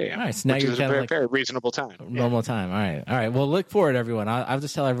moved to 8 a.m. All right, so now which you're is a kind of very, like very reasonable time. normal time. All right. Well, look forward, everyone. I'll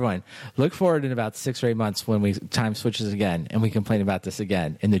just tell everyone, look forward in about 6 or 8 months when time switches again and we complain about this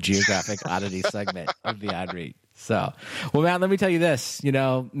again in the geographic oddity segment of the Ad Read. So, well, Matt, let me tell you this.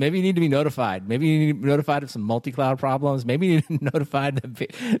 Maybe you need to be notified. Maybe you need to be notified of some multi-cloud problems. Maybe you need to be notified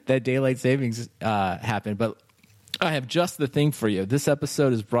that daylight savings happened. But I have just the thing for you. This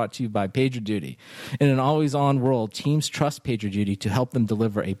episode is brought to you by PagerDuty. In an always-on world, teams trust PagerDuty to help them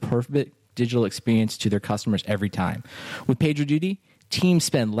deliver a perfect digital experience to their customers every time. With PagerDuty, teams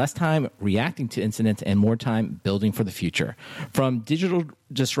spend less time reacting to incidents and more time building for the future. From digital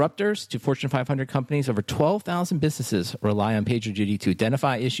disruptors to Fortune 500 companies, over 12,000 businesses rely on PagerDuty to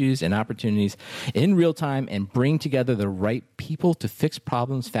identify issues and opportunities in real time and bring together the right people to fix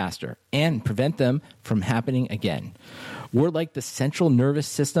problems faster and prevent them from happening again. We're like the central nervous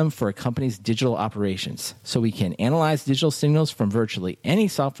system for a company's digital operations, so we can analyze digital signals from virtually any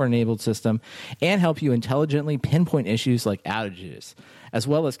software-enabled system and help you intelligently pinpoint issues like outages, as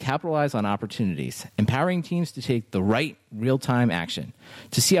well as capitalize on opportunities, empowering teams to take the right real-time action.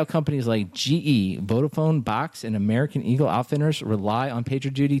 To see how companies like GE, Vodafone, Box, and American Eagle Outfitters rely on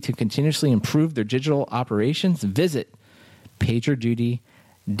PagerDuty to continuously improve their digital operations, visit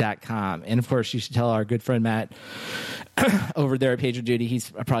PagerDuty.com. And of course, you should tell our good friend Matt over there at PagerDuty,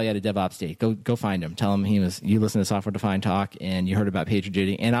 he's probably at a DevOps day. Go find him. Tell him you listen to Software Defined Talk and you heard about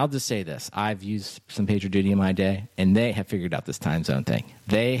PagerDuty. And I'll just say this. I've used some PagerDuty in my day, and they have figured out this time zone thing.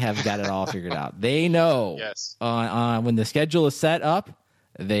 They have got it all figured out. They know when the schedule is set up,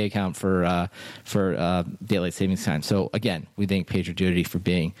 they account for daylight savings time. So again, we thank PagerDuty for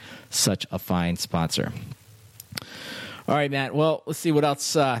being such a fine sponsor. All right, Matt. Well, let's see what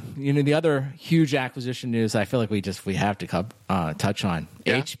else. The other huge acquisition news I feel like we have to touch on.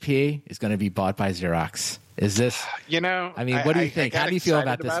 Yeah. HP is going to be bought by Xerox. Is this? What do you think? How do you feel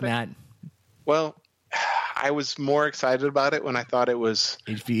about this, Matt? Well, I was more excited about it when I thought it was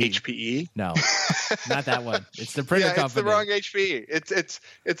HPE. No, not that one. It's the printer company. It's the wrong HPE. It's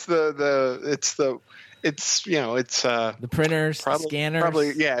the printers, scanners. Probably,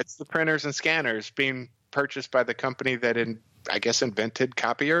 it's the printers and scanners being purchased by the company that invented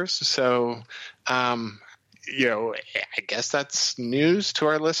copiers. So, I guess that's news to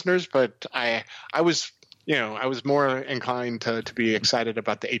our listeners, but I was more inclined to be excited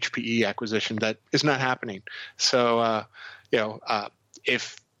about the HPE acquisition that is not happening. So,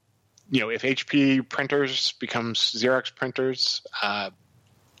 if HP printers becomes Xerox printers,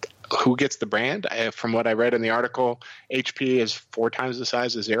 who gets the brand? From what I read in the article, HP is 4 times the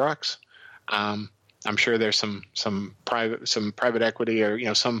size of Xerox. I'm sure there's some private equity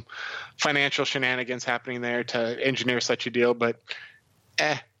or some financial shenanigans happening there to engineer such a deal, but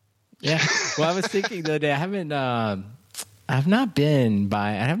Yeah. Well, I was thinking the other day, I have not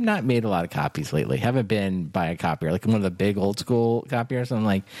made a lot of copies lately. Haven't been by a copier, like one of the big old school copiers. I'm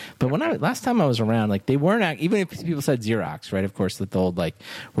like, but last time I was around, like they weren't, even if people said Xerox, right? Of course, the old, like,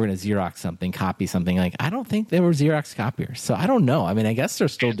 we're going to Xerox something, copy something. Like, I don't think they were Xerox copiers. So I don't know. I mean, I guess they're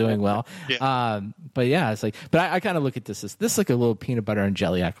still doing well. Yeah. But yeah, it's like, but I kind of look at this as like a little peanut butter and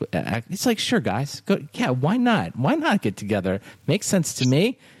jelly. It's like, sure, guys, go. Yeah. Why not? Why not get together? Makes sense to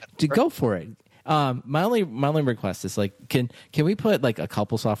me to go for it. My only request is, like, can we put like a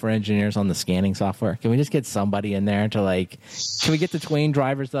couple software engineers on the scanning software? Can we just get somebody in there to can we get the Twain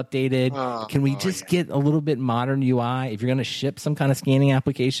drivers updated? Can we just get a little bit modern UI? If you're going to ship some kind of scanning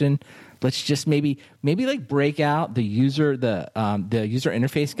application, let's just maybe like break out the user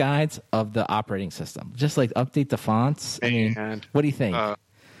interface guides of the operating system. Just like update the fonts. I mean, what do you think?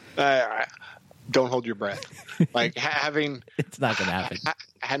 Don't hold your breath. Like having it's not going to happen.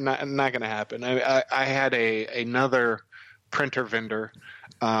 Not going to happen. I had another printer vendor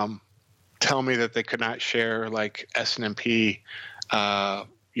tell me that they could not share like SNMP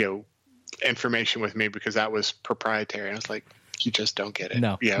information with me because that was proprietary. And I was like, you just don't get it.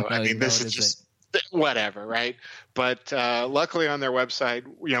 No, this is just whatever, right? But luckily on their website,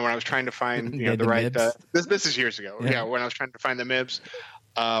 when I was trying to find the right this is years ago. Yeah, when I was trying to find the MIBs.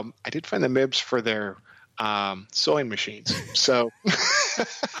 I did find the MIBs for their sewing machines. So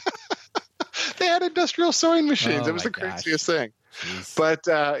they had industrial sewing machines. It was the craziest thing. Jeez. But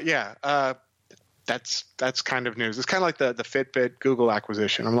that's kind of news. It's kind of like the Fitbit Google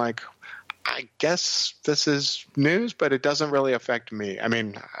acquisition. I'm like, I guess this is news, but it doesn't really affect me. I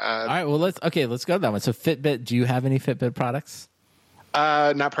mean, all right. Well, let's go to that one. So Fitbit, do you have any Fitbit products?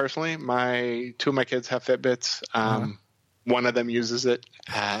 Not personally. 2 of my kids have Fitbits. One of them uses it.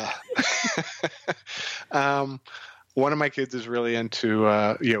 One of my kids is really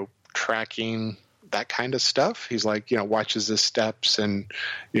into tracking that kind of stuff. He's like, watches the steps and,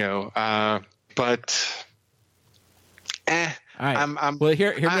 but all right. Well,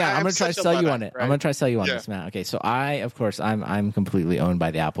 hear me out. I'm going to try to sell you on it. Right? I'm going to try to sell you on this, Matt. Okay, so of course, I'm completely owned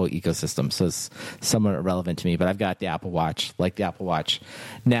by the Apple ecosystem, so it's somewhat irrelevant to me. But I've got the Apple Watch, like the Apple Watch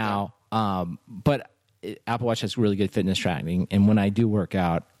now. But Apple Watch has really good fitness tracking, and when I do work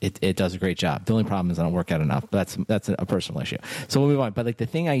out, it does a great job. The only problem is I don't work out enough. But that's a personal issue. So we'll move on. But like the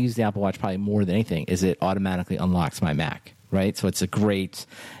thing I use the Apple Watch probably more than anything is it automatically unlocks my Mac. Right, so it's a great,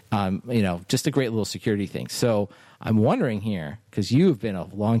 just a great little security thing. So I'm wondering here, because you've been a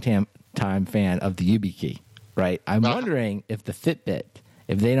long time fan of the YubiKey, right? I'm wondering if the Fitbit,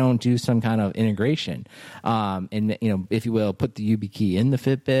 if they don't do some kind of integration, and if you will, put the YubiKey in the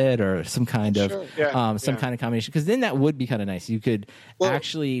Fitbit or some kind of kind of combination, because then that would be kind of nice. You could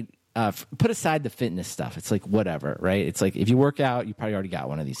actually put aside the fitness stuff. It's like whatever, right? It's like if you work out, you probably already got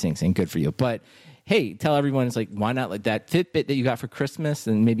one of these things, and good for you, but. Hey, tell everyone, it's like, why not like that Fitbit that you got for Christmas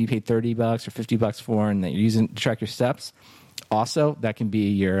and maybe you paid $30 or $50 for and that you're using to track your steps? Also, that can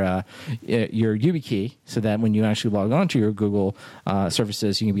be your YubiKey so that when you actually log on to your Google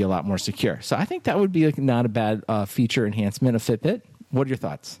services, you can be a lot more secure. So I think that would be like not a bad feature enhancement of Fitbit. What are your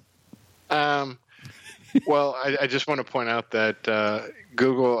thoughts? Well, I just want to point out that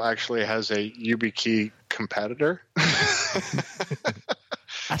Google actually has a YubiKey competitor.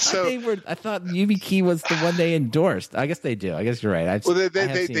 I thought YubiKey was the one they endorsed. I guess they do. I guess you're right.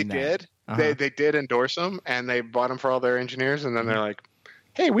 They did. Uh-huh. They did endorse them, and they bought them for all their engineers. And then they're like,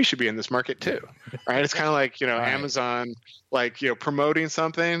 "Hey, we should be in this market too." Right? It's kind of like right. Amazon, promoting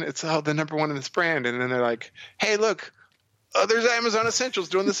something. It's the number one in this brand, and then they're like, "Hey, look, there's Amazon Essentials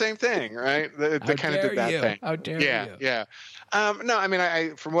doing the same thing." Right? They kind of did that thing. How dare you? Yeah. No, I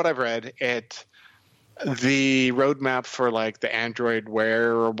mean, from what I've read, the roadmap for like the Android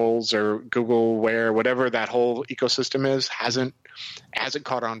wearables or Google Wear, whatever that whole ecosystem is, hasn't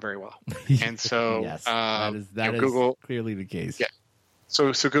caught on very well. And so yes, that is Google, clearly the case. Yeah.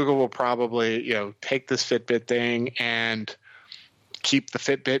 So Google will probably, take this Fitbit thing and keep the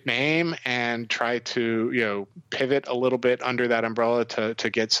Fitbit name and try to, pivot a little bit under that umbrella to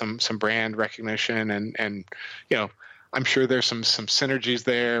get some brand recognition and I'm sure there's some synergies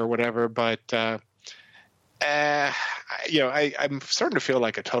there or whatever, but I'm starting to feel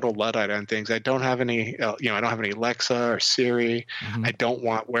like a total Luddite on things. I don't have any, I don't have any Alexa or Siri. Mm-hmm. I don't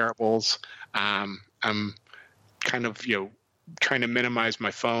want wearables. I'm kind of, trying to minimize my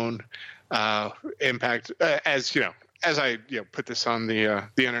phone impact as I put this on the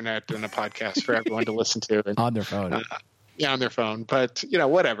internet and a podcast for everyone to listen to and, on their phone. On their phone. But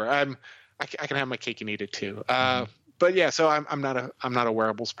whatever. I can have my cake and eat it too. But yeah, so I'm not a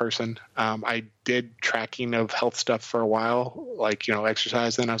wearables person. I did tracking of health stuff for a while, like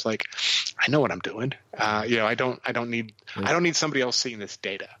exercise. Then I was like, I know what I'm doing. I don't need somebody else seeing this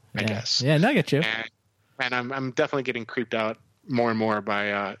data. I guess. Yeah, no, I get you. And I'm definitely getting creeped out more and more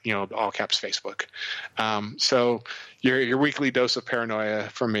by all caps Facebook. So your weekly dose of paranoia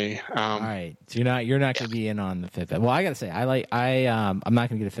from me. All right, so you're not going to be in on the Fitbit. Well, I got to say, I'm not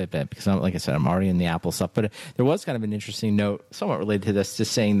going to get a Fitbit because like I said, I'm already in the Apple stuff. But there was kind of an interesting note, somewhat related to this,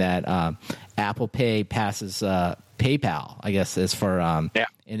 just saying that Apple Pay passes PayPal, I guess, is for and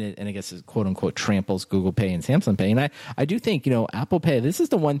I guess it quote unquote tramples Google Pay and Samsung Pay. And I do think Apple Pay. This is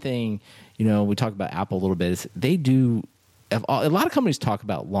the one thing we talk about Apple a little bit is they do. A lot of companies talk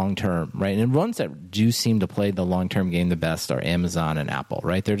about long term, right? And ones that do seem to play the long term game the best are Amazon and Apple,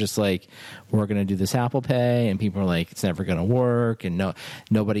 right? They're just like, we're going to do this Apple Pay, and people are like, it's never going to work, and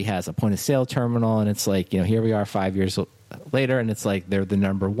nobody has a point of sale terminal, and it's like, here we are 5 years later, and it's like they're the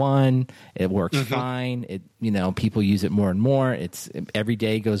number one. It works fine. It people use it more and more. It's every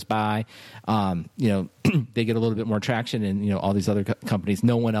day goes by. They get a little bit more traction, and all these other companies,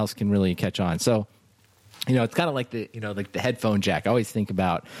 no one else can really catch on. So. It's kind of like the headphone jack. I always think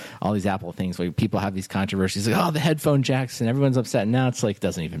about all these Apple things where people have these controversies, like, the headphone jacks, and everyone's upset. And now it's like, it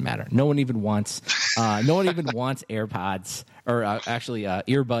doesn't even matter. No one even wants AirPods or actually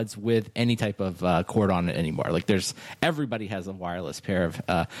earbuds with any type of cord on it anymore. Like everybody has a wireless pair of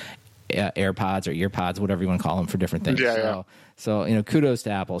AirPods or EarPods, whatever you want to call them, for different things. So kudos to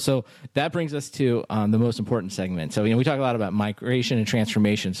Apple. So that brings us to the most important segment. So we talk a lot about migration and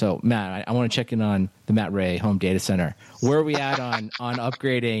transformation. So Matt, I want to check in on the Matt Ray Home Data Center. Where are we at on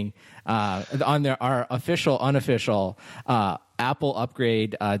upgrading on our official, unofficial Apple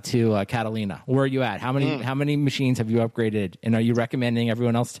upgrade to Catalina? Where are you at? How many machines have you upgraded, and are you recommending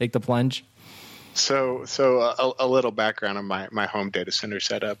everyone else take the plunge? So a little background on my home data center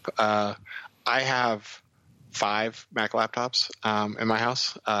setup. I have 5 Mac laptops in my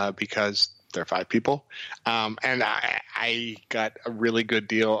house because there are 5 people. And I got a really good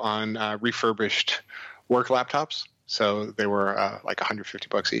deal on refurbished work laptops. So they were like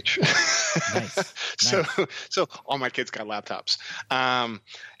 $150 each. Nice. So all my kids got laptops. I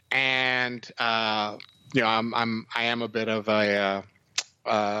am a bit of a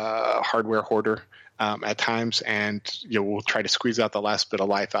hardware hoarder at times, and we'll try to squeeze out the last bit of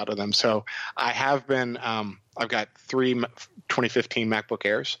life out of them. So I have been. I've got 3 2015 MacBook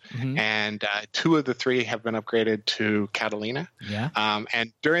Airs, and 2 of the 3 have been upgraded to Catalina. Yeah.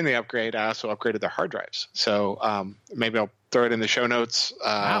 And during the upgrade, I also upgraded their hard drives. So maybe I'll throw it in the show notes.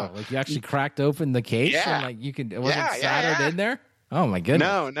 Wow! Like you actually cracked open the case, and like you can. It wasn't soldered in there. Oh my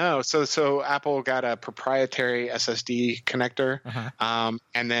goodness! No. So Apple got a proprietary SSD connector,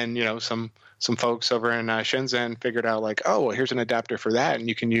 and then some folks over in Shenzhen figured out like, oh, well, here's an adapter for that, and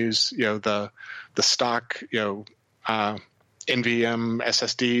you can use the stock NVMe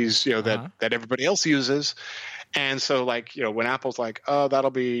SSDs that everybody else uses. And so like when Apple's like, oh, that'll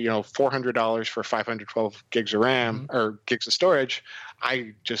be $400 for 512 gigs of RAM or gigs of storage,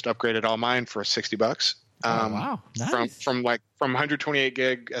 I just upgraded all mine for $60. Wow, nice. From 128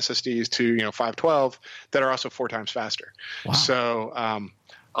 gig SSDs to 512 that are also 4 times faster. Wow. So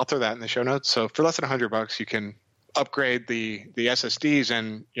I'll throw that in the show notes. So for less than $100, you can upgrade the SSDs,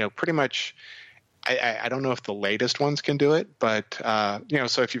 and pretty much. I don't know if the latest ones can do it, but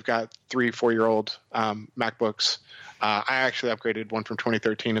so if you've got 3-4-year-old MacBooks, I actually upgraded one from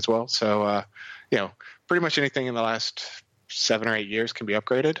 2013 as well. So pretty much anything in the last 7 or 8 years can be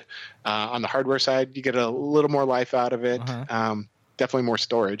upgraded. On the hardware side, you get a little more life out of it. Definitely more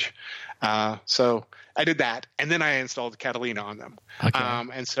storage. So I did that, and then I installed Catalina on them. Okay.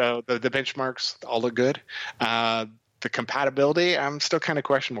 And so the benchmarks all look good. The compatibility, I'm still kind of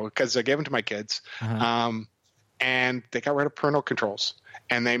questionable because I gave them to my kids, and they got rid of parental controls,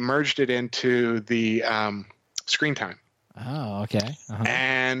 and they merged it into the screen time. Oh, okay.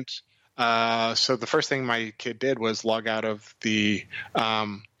 And so the first thing my kid did was log out of the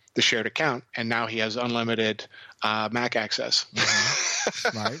shared account, and now he has unlimited Mac access.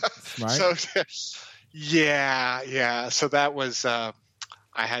 Smart. So yeah. So that was I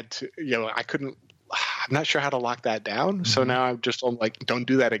had to, I couldn't. I'm not sure how to lock that down. So now I'm just like, don't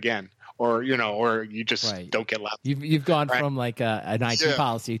do that again. Or, or you just don't get laptops. You've gone from like an IT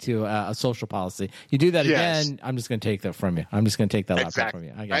policy to a social policy. You do that again, I'm just going to take that from you. I'm just going to take that laptop from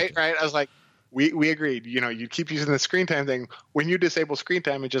you. I got you. Right. I was like, we agreed. You keep using the screen time thing. When you disable screen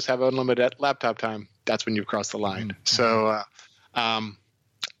time and just have unlimited laptop time, that's when you cross the line. So,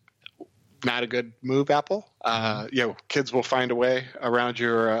 not a good move, Apple. Kids will find a way around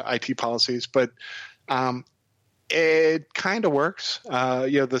your IT policies, but it kind of works.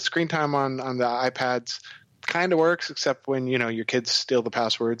 The screen time on the iPads kind of works, except when your kids steal the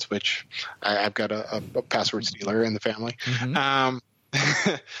passwords, which I've got a password stealer in the family.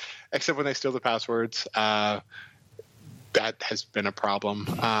 Except when they steal the passwords, that has been a problem.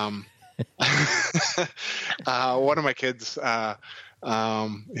 One of my kids.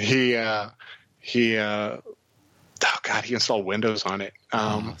 He installed Windows on it.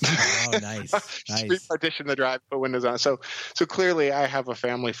 Nice. Repartitioned the drive, put Windows on it. So clearly I have a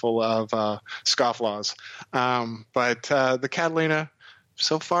family full of scofflaws. But the Catalina,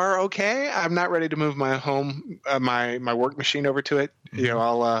 so far okay. I'm not ready to move my home, my work machine over to it.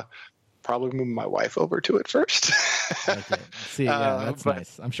 I'll probably move my wife over to it first. Okay. See, that's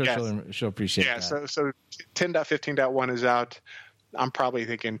nice. I'm sure she'll appreciate that. So 10.15.1 is out. I'm probably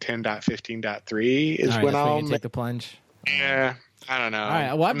thinking 10.15.3 is when I'll take the plunge. Yeah, I don't know. All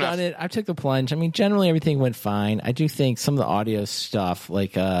right, well, I've done it. I took the plunge. I mean, generally everything went fine. I do think some of the audio stuff,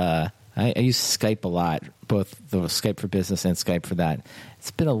 like I use Skype a lot, both the Skype for Business and Skype for that.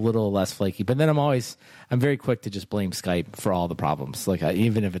 It's been a little less flaky, but then I'm very quick to just blame Skype for all the problems. Like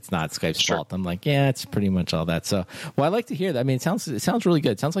even if it's not Skype's fault, I'm like, yeah, it's pretty much all that. So, well, I like to hear that. I mean, it sounds really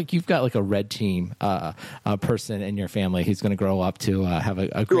good. It sounds like you've got like a red team person in your family who's going to grow up to have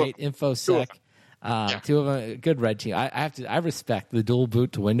a great InfoSec. Two of them, a good red team. I respect the dual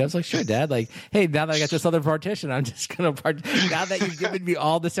boot to Windows. Like, sure, Dad. Like, hey, now that I got this other partition, I'm just gonna now that you've given me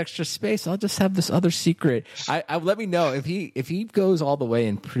all this extra space, I'll just have this other secret. I let me know if he goes all the way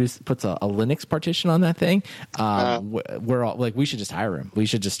and puts a Linux partition on that thing. We're all like, we should just hire him. We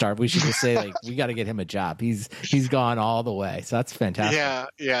should just start. We should just say like, we got to get him a job. He's gone all the way. So that's fantastic.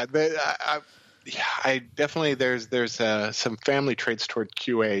 Yeah. I definitely there's some family traits toward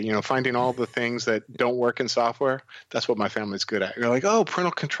QA. Finding all the things that don't work in software. That's what my family's good at. You're like, oh,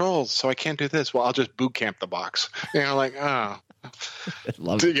 parental controls, so I can't do this. Well, I'll just boot camp the box. Like, oh,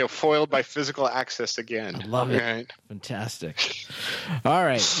 love it. Foiled by physical access again. I love it. Right. Fantastic. All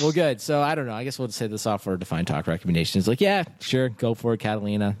right. Well, good. So I don't know. I guess we'll just say the software-defined talk recommendation is like, yeah, sure, go for it,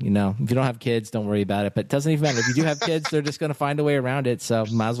 Catalina. If you don't have kids, don't worry about it. But it doesn't even matter. If you do have kids, they're just going to find a way around it. So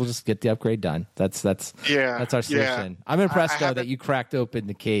might as well just get the upgrade done. That's our solution. Yeah. I'm impressed though that you cracked open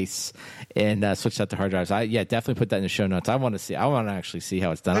the case and switched out the hard drives. Definitely put that in the show notes. I want to actually see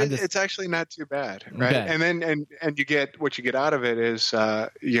how it's done. It's actually not too bad, right? Okay. And then you get what you get out of it is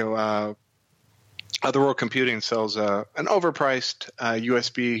Other World Computing sells an overpriced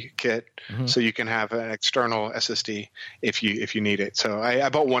USB kit, so you can have an external SSD if you need it. So I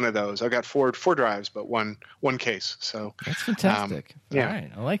bought one of those. I got four drives, but one case. So that's fantastic. All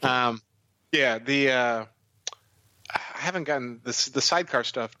right, I like it. I haven't gotten the sidecar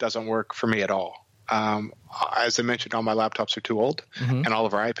stuff. Doesn't work for me at all. As I mentioned, all my laptops are too old, and all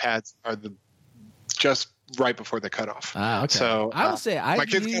of our iPads are just right before the cutoff. Okay. So I will say my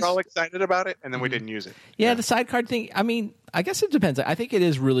kids got all excited about it, and then we didn't use it. Yeah, the sidecar thing. I mean, I guess it depends. I think it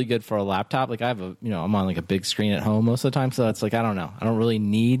is really good for a laptop. Like I have I'm on like a big screen at home most of the time, so it's like I don't know. I don't really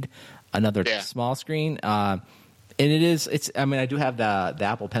need another small screen. And I mean, I do have the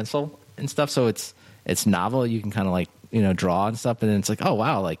Apple Pencil and stuff, so it's novel. You can kind of like draw and stuff, and then it's like, oh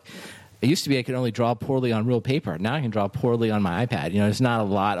wow, like. It used to be I could only draw poorly on real paper. Now I can draw poorly on my iPad. There's not a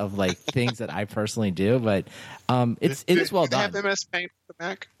lot of like things that I personally do, but it is well done. Do they have MS Paint for the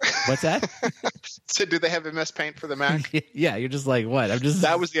Mac? What's that? So do they have MS Paint for the Mac? Yeah, you're just like what?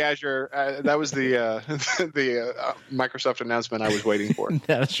 That was the Azure. That was the Microsoft announcement I was waiting for.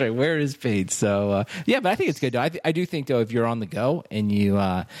 That's right. Where is Paint? So but I think it's good. I do think though, if you're on the go and you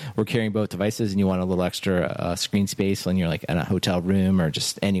were carrying both devices and you want a little extra screen space when you're like in a hotel room or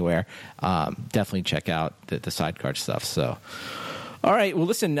just anywhere. Definitely check out the sidecar stuff. So, all right. Well,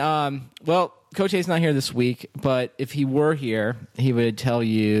 listen. Cote's not here this week, but if he were here, he would tell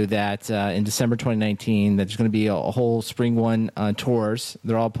you that in December 2019, that there's going to be a whole Spring One tours.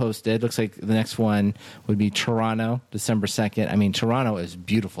 They're all posted. Looks like the next one would be Toronto, December 2nd. I mean, Toronto is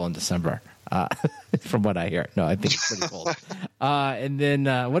beautiful in December. From what I hear. No, I think it's pretty cold. And then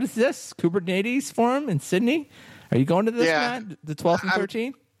what is this? Kubernetes Forum in Sydney? Are you going to this, Matt? The 12th and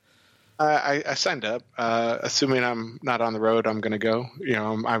 13th? I signed up, assuming I'm not on the road. I'm going to go.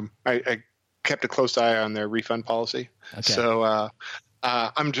 I kept a close eye on their refund policy, so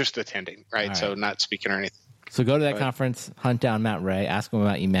I'm just attending, right? So not speaking or anything. So go to that conference, hunt down Matt Ray, ask him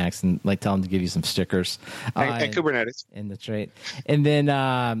about Emacs, and tell him to give you some stickers. And Kubernetes. And that's right. And then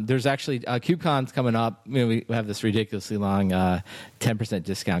there's actually KubeCon's coming up. We have this ridiculously long 10%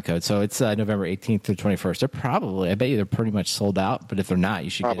 discount code. So it's November 18th through 21st. I bet you they're pretty much sold out. But if they're not, you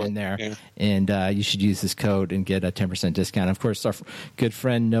should get in there. Yeah. And you should use this code and get a 10% discount. Of course, our good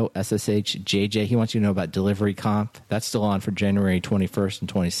friend No SSH JJ, he wants you to know about Delivery Conf. That's still on for January 21st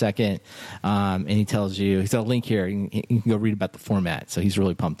and 22nd. And he tells you, he's got a link here. You can go read about the format. So he's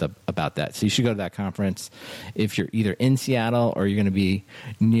really pumped up about that. So you should go to that conference if you're either in Seattle or you're going to be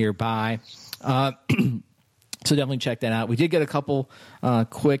nearby. So definitely check that out. We did get a couple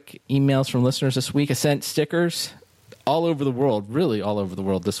quick emails from listeners this week. I sent stickers all over the world, really all over the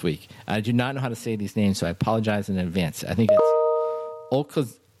world this week. I do not know how to say these names, so I apologize in advance. I think it's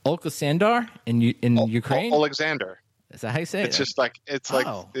Olkasandar in Ukraine. Alexander. Is that how you say it? It's just like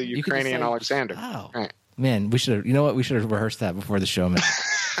the Ukrainian Alexander. Oh. Right. Man, we should have. You know what? We should have rehearsed that before the show, man.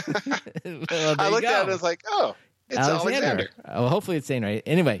 Well, I looked at it as like, oh, it's Alexander. Well, hopefully it's saying right.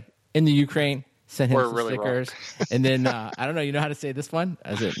 Anyway, in the Ukraine, send him some really stickers. Wrong. And then I don't know. You know how to say this one?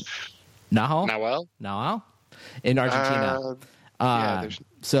 Is it Nahal? In Argentina.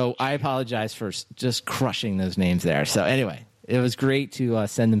 So I apologize for just crushing those names there. So anyway. It was great to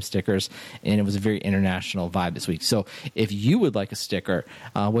send them stickers, and it was a very international vibe this week. So if you would like a sticker,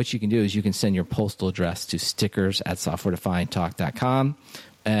 what you can do is you can send your postal address to stickers@softwaredefinedtalk.com.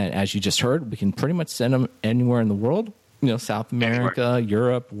 And as you just heard, we can pretty much send them anywhere in the world. South America,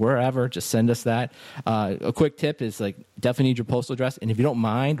 Europe, wherever, just send us that. A quick tip is definitely need your postal address. And if you don't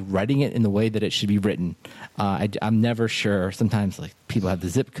mind writing it in the way that it should be written, I'm never sure. Sometimes people have the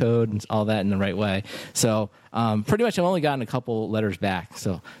zip code and all that in the right way. So pretty much I've only gotten a couple letters back.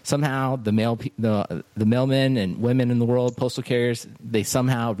 So somehow the mailmen and women in the world, postal carriers, they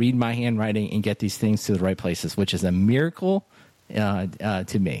somehow read my handwriting and get these things to the right places, which is a miracle.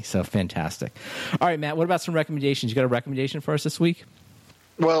 To me. So fantastic. All right, Matt, what about some recommendations? You got a recommendation for us this week?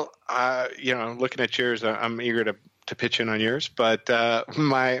 Well, looking at yours, I'm eager to pitch in on yours, but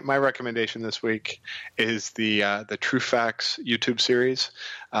my recommendation this week is the True Facts YouTube series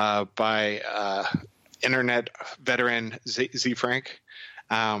by internet veteran Z Frank.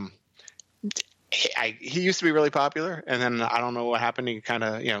 he used to be really popular, and then I don't know what happened. He kind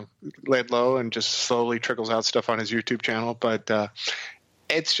of, laid low and just slowly trickles out stuff on his YouTube channel. But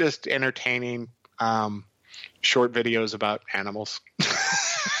it's just entertaining, short videos about animals.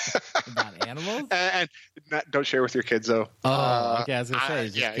 About animals? And don't share with your kids, though. Oh, okay. I was gonna say,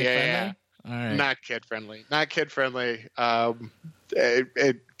 is this kid-friendly? All right. Not kid friendly. Not kid friendly.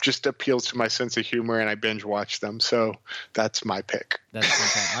 It just appeals to my sense of humor, and I binge watch them. So that's my pick. That's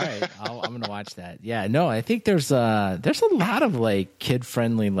fantastic. All right, I'm gonna watch that. Yeah, no, I think there's a lot of like kid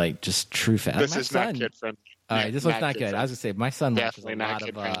friendly, like just true This is not kid friendly. All right, this one's not good. I was gonna say my son watches a lot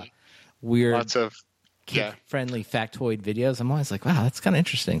of weird, lots of kid friendly factoid videos. I'm always like, wow, that's kind of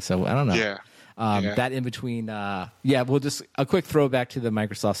interesting. So I don't know. Yeah. That in between, we'll just a quick throwback to the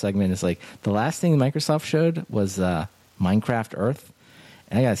Microsoft segment is like the last thing Microsoft showed was Minecraft Earth,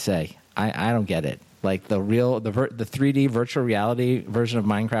 and I gotta say, I don't get it. Like the 3D virtual reality version of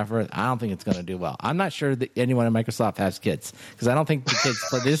Minecraft Earth, I don't think it's going to do well. I'm not sure that anyone at Microsoft has kids because I don't think the kids.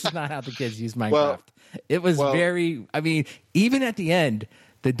 But this is not how the kids use Minecraft. Well, it was very. I mean, even at the end.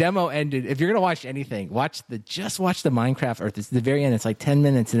 The demo ended. If you're gonna watch anything, watch the Minecraft Earth. It's the very end. It's like 10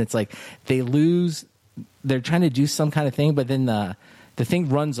 minutes, and it's like they lose. They're trying to do some kind of thing, but then the thing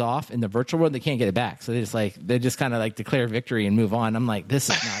runs off in the virtual world. They can't get it back, so they just kind of like declare victory and move on. I'm like, this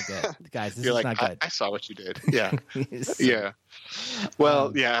is not good, guys. This is not good. I saw what you did. Yeah, yeah.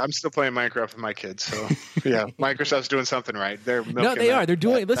 Well, I'm still playing Minecraft with my kids, so yeah, Microsoft's doing something right. They're they are. They're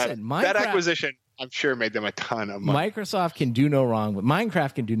doing. Listen, that acquisition, I'm sure, made them a ton of money. Microsoft can do no wrong, but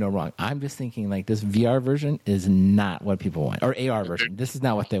Minecraft can do no wrong. I'm just thinking like this VR version is not what people want, or AR version. This is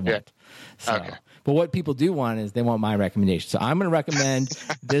not what they want. So, okay. But what people do want is they want my recommendation. So I'm going to recommend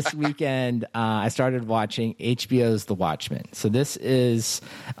this weekend. I started watching HBO's The Watchmen. So this is,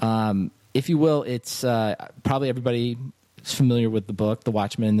 if you will, it's probably everybody is familiar with the book, The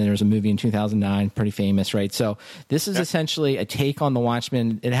Watchmen. Then there's a movie in 2009, pretty famous, right? So this is essentially a take on The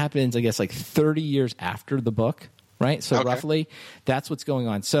Watchmen. It happens, I guess, like 30 years after the book, right? So roughly, that's what's going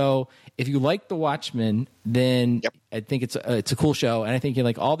on. So if you like The Watchmen, then I think it's a cool show. And I think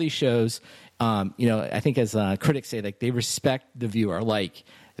like all these shows, I think as critics say, like they respect the viewer. Like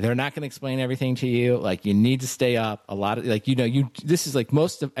they're not going to explain everything to you. Like you need to stay up a lot of this is like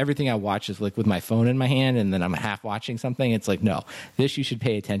most of everything I watch is like with my phone in my hand and then I'm half watching something. It's like, no, this you should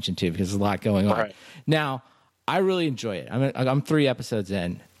pay attention to because there's a lot going on. Right. Now, I really enjoy it. I'm 3 episodes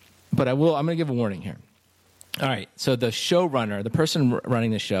in, but I'm going to give a warning here. All right. So the showrunner, the person running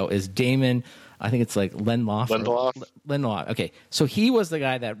the show is Damon. I think it's like Lindelof. Lindelof. Okay. So he was the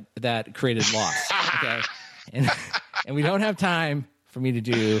guy that created Lost. Okay. And we don't have time for me to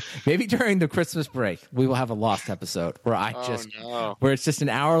do. Maybe during the Christmas break, we will have a Lost episode where where it's just an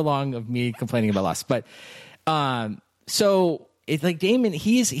hour long of me complaining about Lost. But so it's like Damon,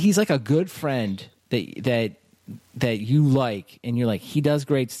 he's like a good friend that you like, and you're like, he does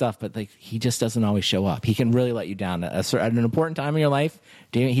great stuff, but like he just doesn't always show up. He can really let you down at an important time in your life.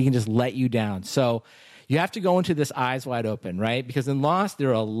 Damon, he can just let you down. So you have to go into this eyes wide open, right? Because in Lost, there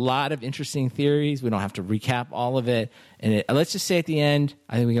are a lot of interesting theories. We don't have to recap all of it. And let's just say at the end,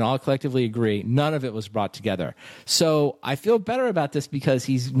 I think we can all collectively agree, none of it was brought together. So I feel better about this because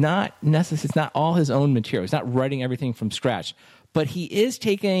he's not necessarily, it's not all his own material. He's not writing everything from scratch. But he is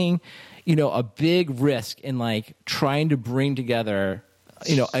taking, a big risk in like trying to bring together,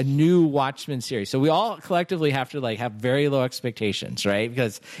 a new Watchmen series. So we all collectively have to like have very low expectations, right?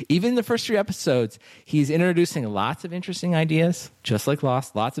 Because even in the first 3 episodes, he's introducing lots of interesting ideas, just like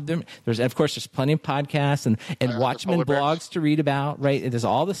Lost. Lots of them. There's plenty of podcasts and Watchmen blogs to read about, right? There's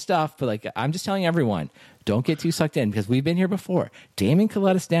all the stuff, but like I'm just telling everyone, don't get too sucked in because we've been here before. Damon could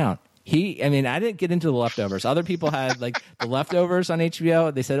let us down. I didn't get into The Leftovers. Other people had like The Leftovers on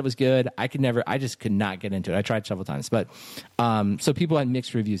HBO. They said it was good. I just could not get into it. I tried several times, but so people had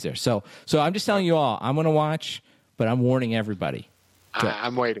mixed reviews there. So I'm just telling you all, I'm going to watch, but I'm warning everybody.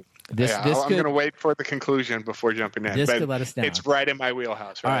 I'm waiting. I'm going to wait for the conclusion before jumping in. This could let us down. It's right in my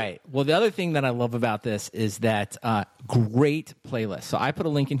wheelhouse. Right? All right. Well, the other thing that I love about this is that great playlist. So I put a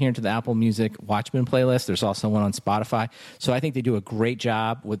link in here to the Apple Music Watchmen playlist. There's also one on Spotify. So I think they do a great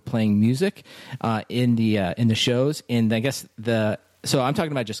job with playing music in the shows. And I guess so I'm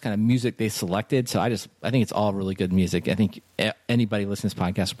talking about just kind of music they selected. So I think it's all really good music. I think anybody listening to this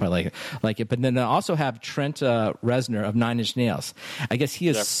podcast will probably like it. But then I also have Trent Reznor of Nine Inch Nails. I guess he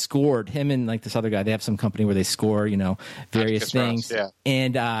has scored, him and like this other guy. They have some company where they score, various things.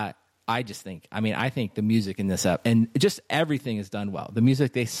 And I think the music in this and just everything is done well. The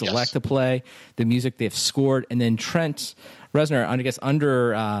music they select to play, the music they've scored, and then Trent Reznor, I guess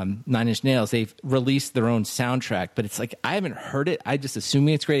under Nine Inch Nails, they've released their own soundtrack, but it's like I haven't heard it. I just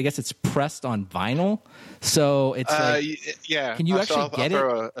assuming it's great. I guess it's pressed on vinyl, so it's yeah. Can you actually get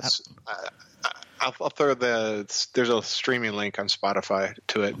it? I'll throw there's a streaming link on Spotify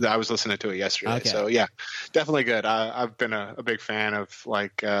to it. I was listening to it yesterday. Okay. So yeah, definitely good. I've been a big fan of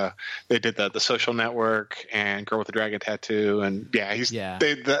they did the Social Network and Girl with the Dragon Tattoo, and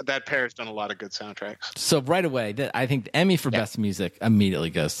that pair's done a lot of good soundtracks. So right away, I think the Emmy for Best Music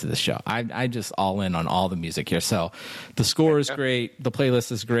immediately goes to the show. I just all in on all the music here. So the score is great. The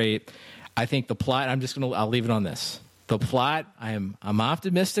playlist is great. I think the plot, I'll leave it on this. The plot, I'm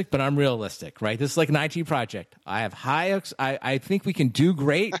optimistic, but I'm realistic, right? This is like an IT project. I have I think we can do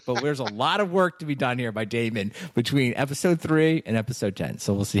great, but there's a lot of work to be done here by Damon between episode 3 and episode 10.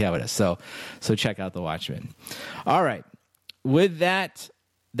 So we'll see how it is. So check out The Watchmen. All right. With that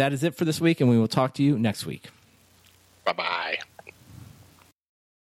is it for this week, and we will talk to you next week. Bye-bye.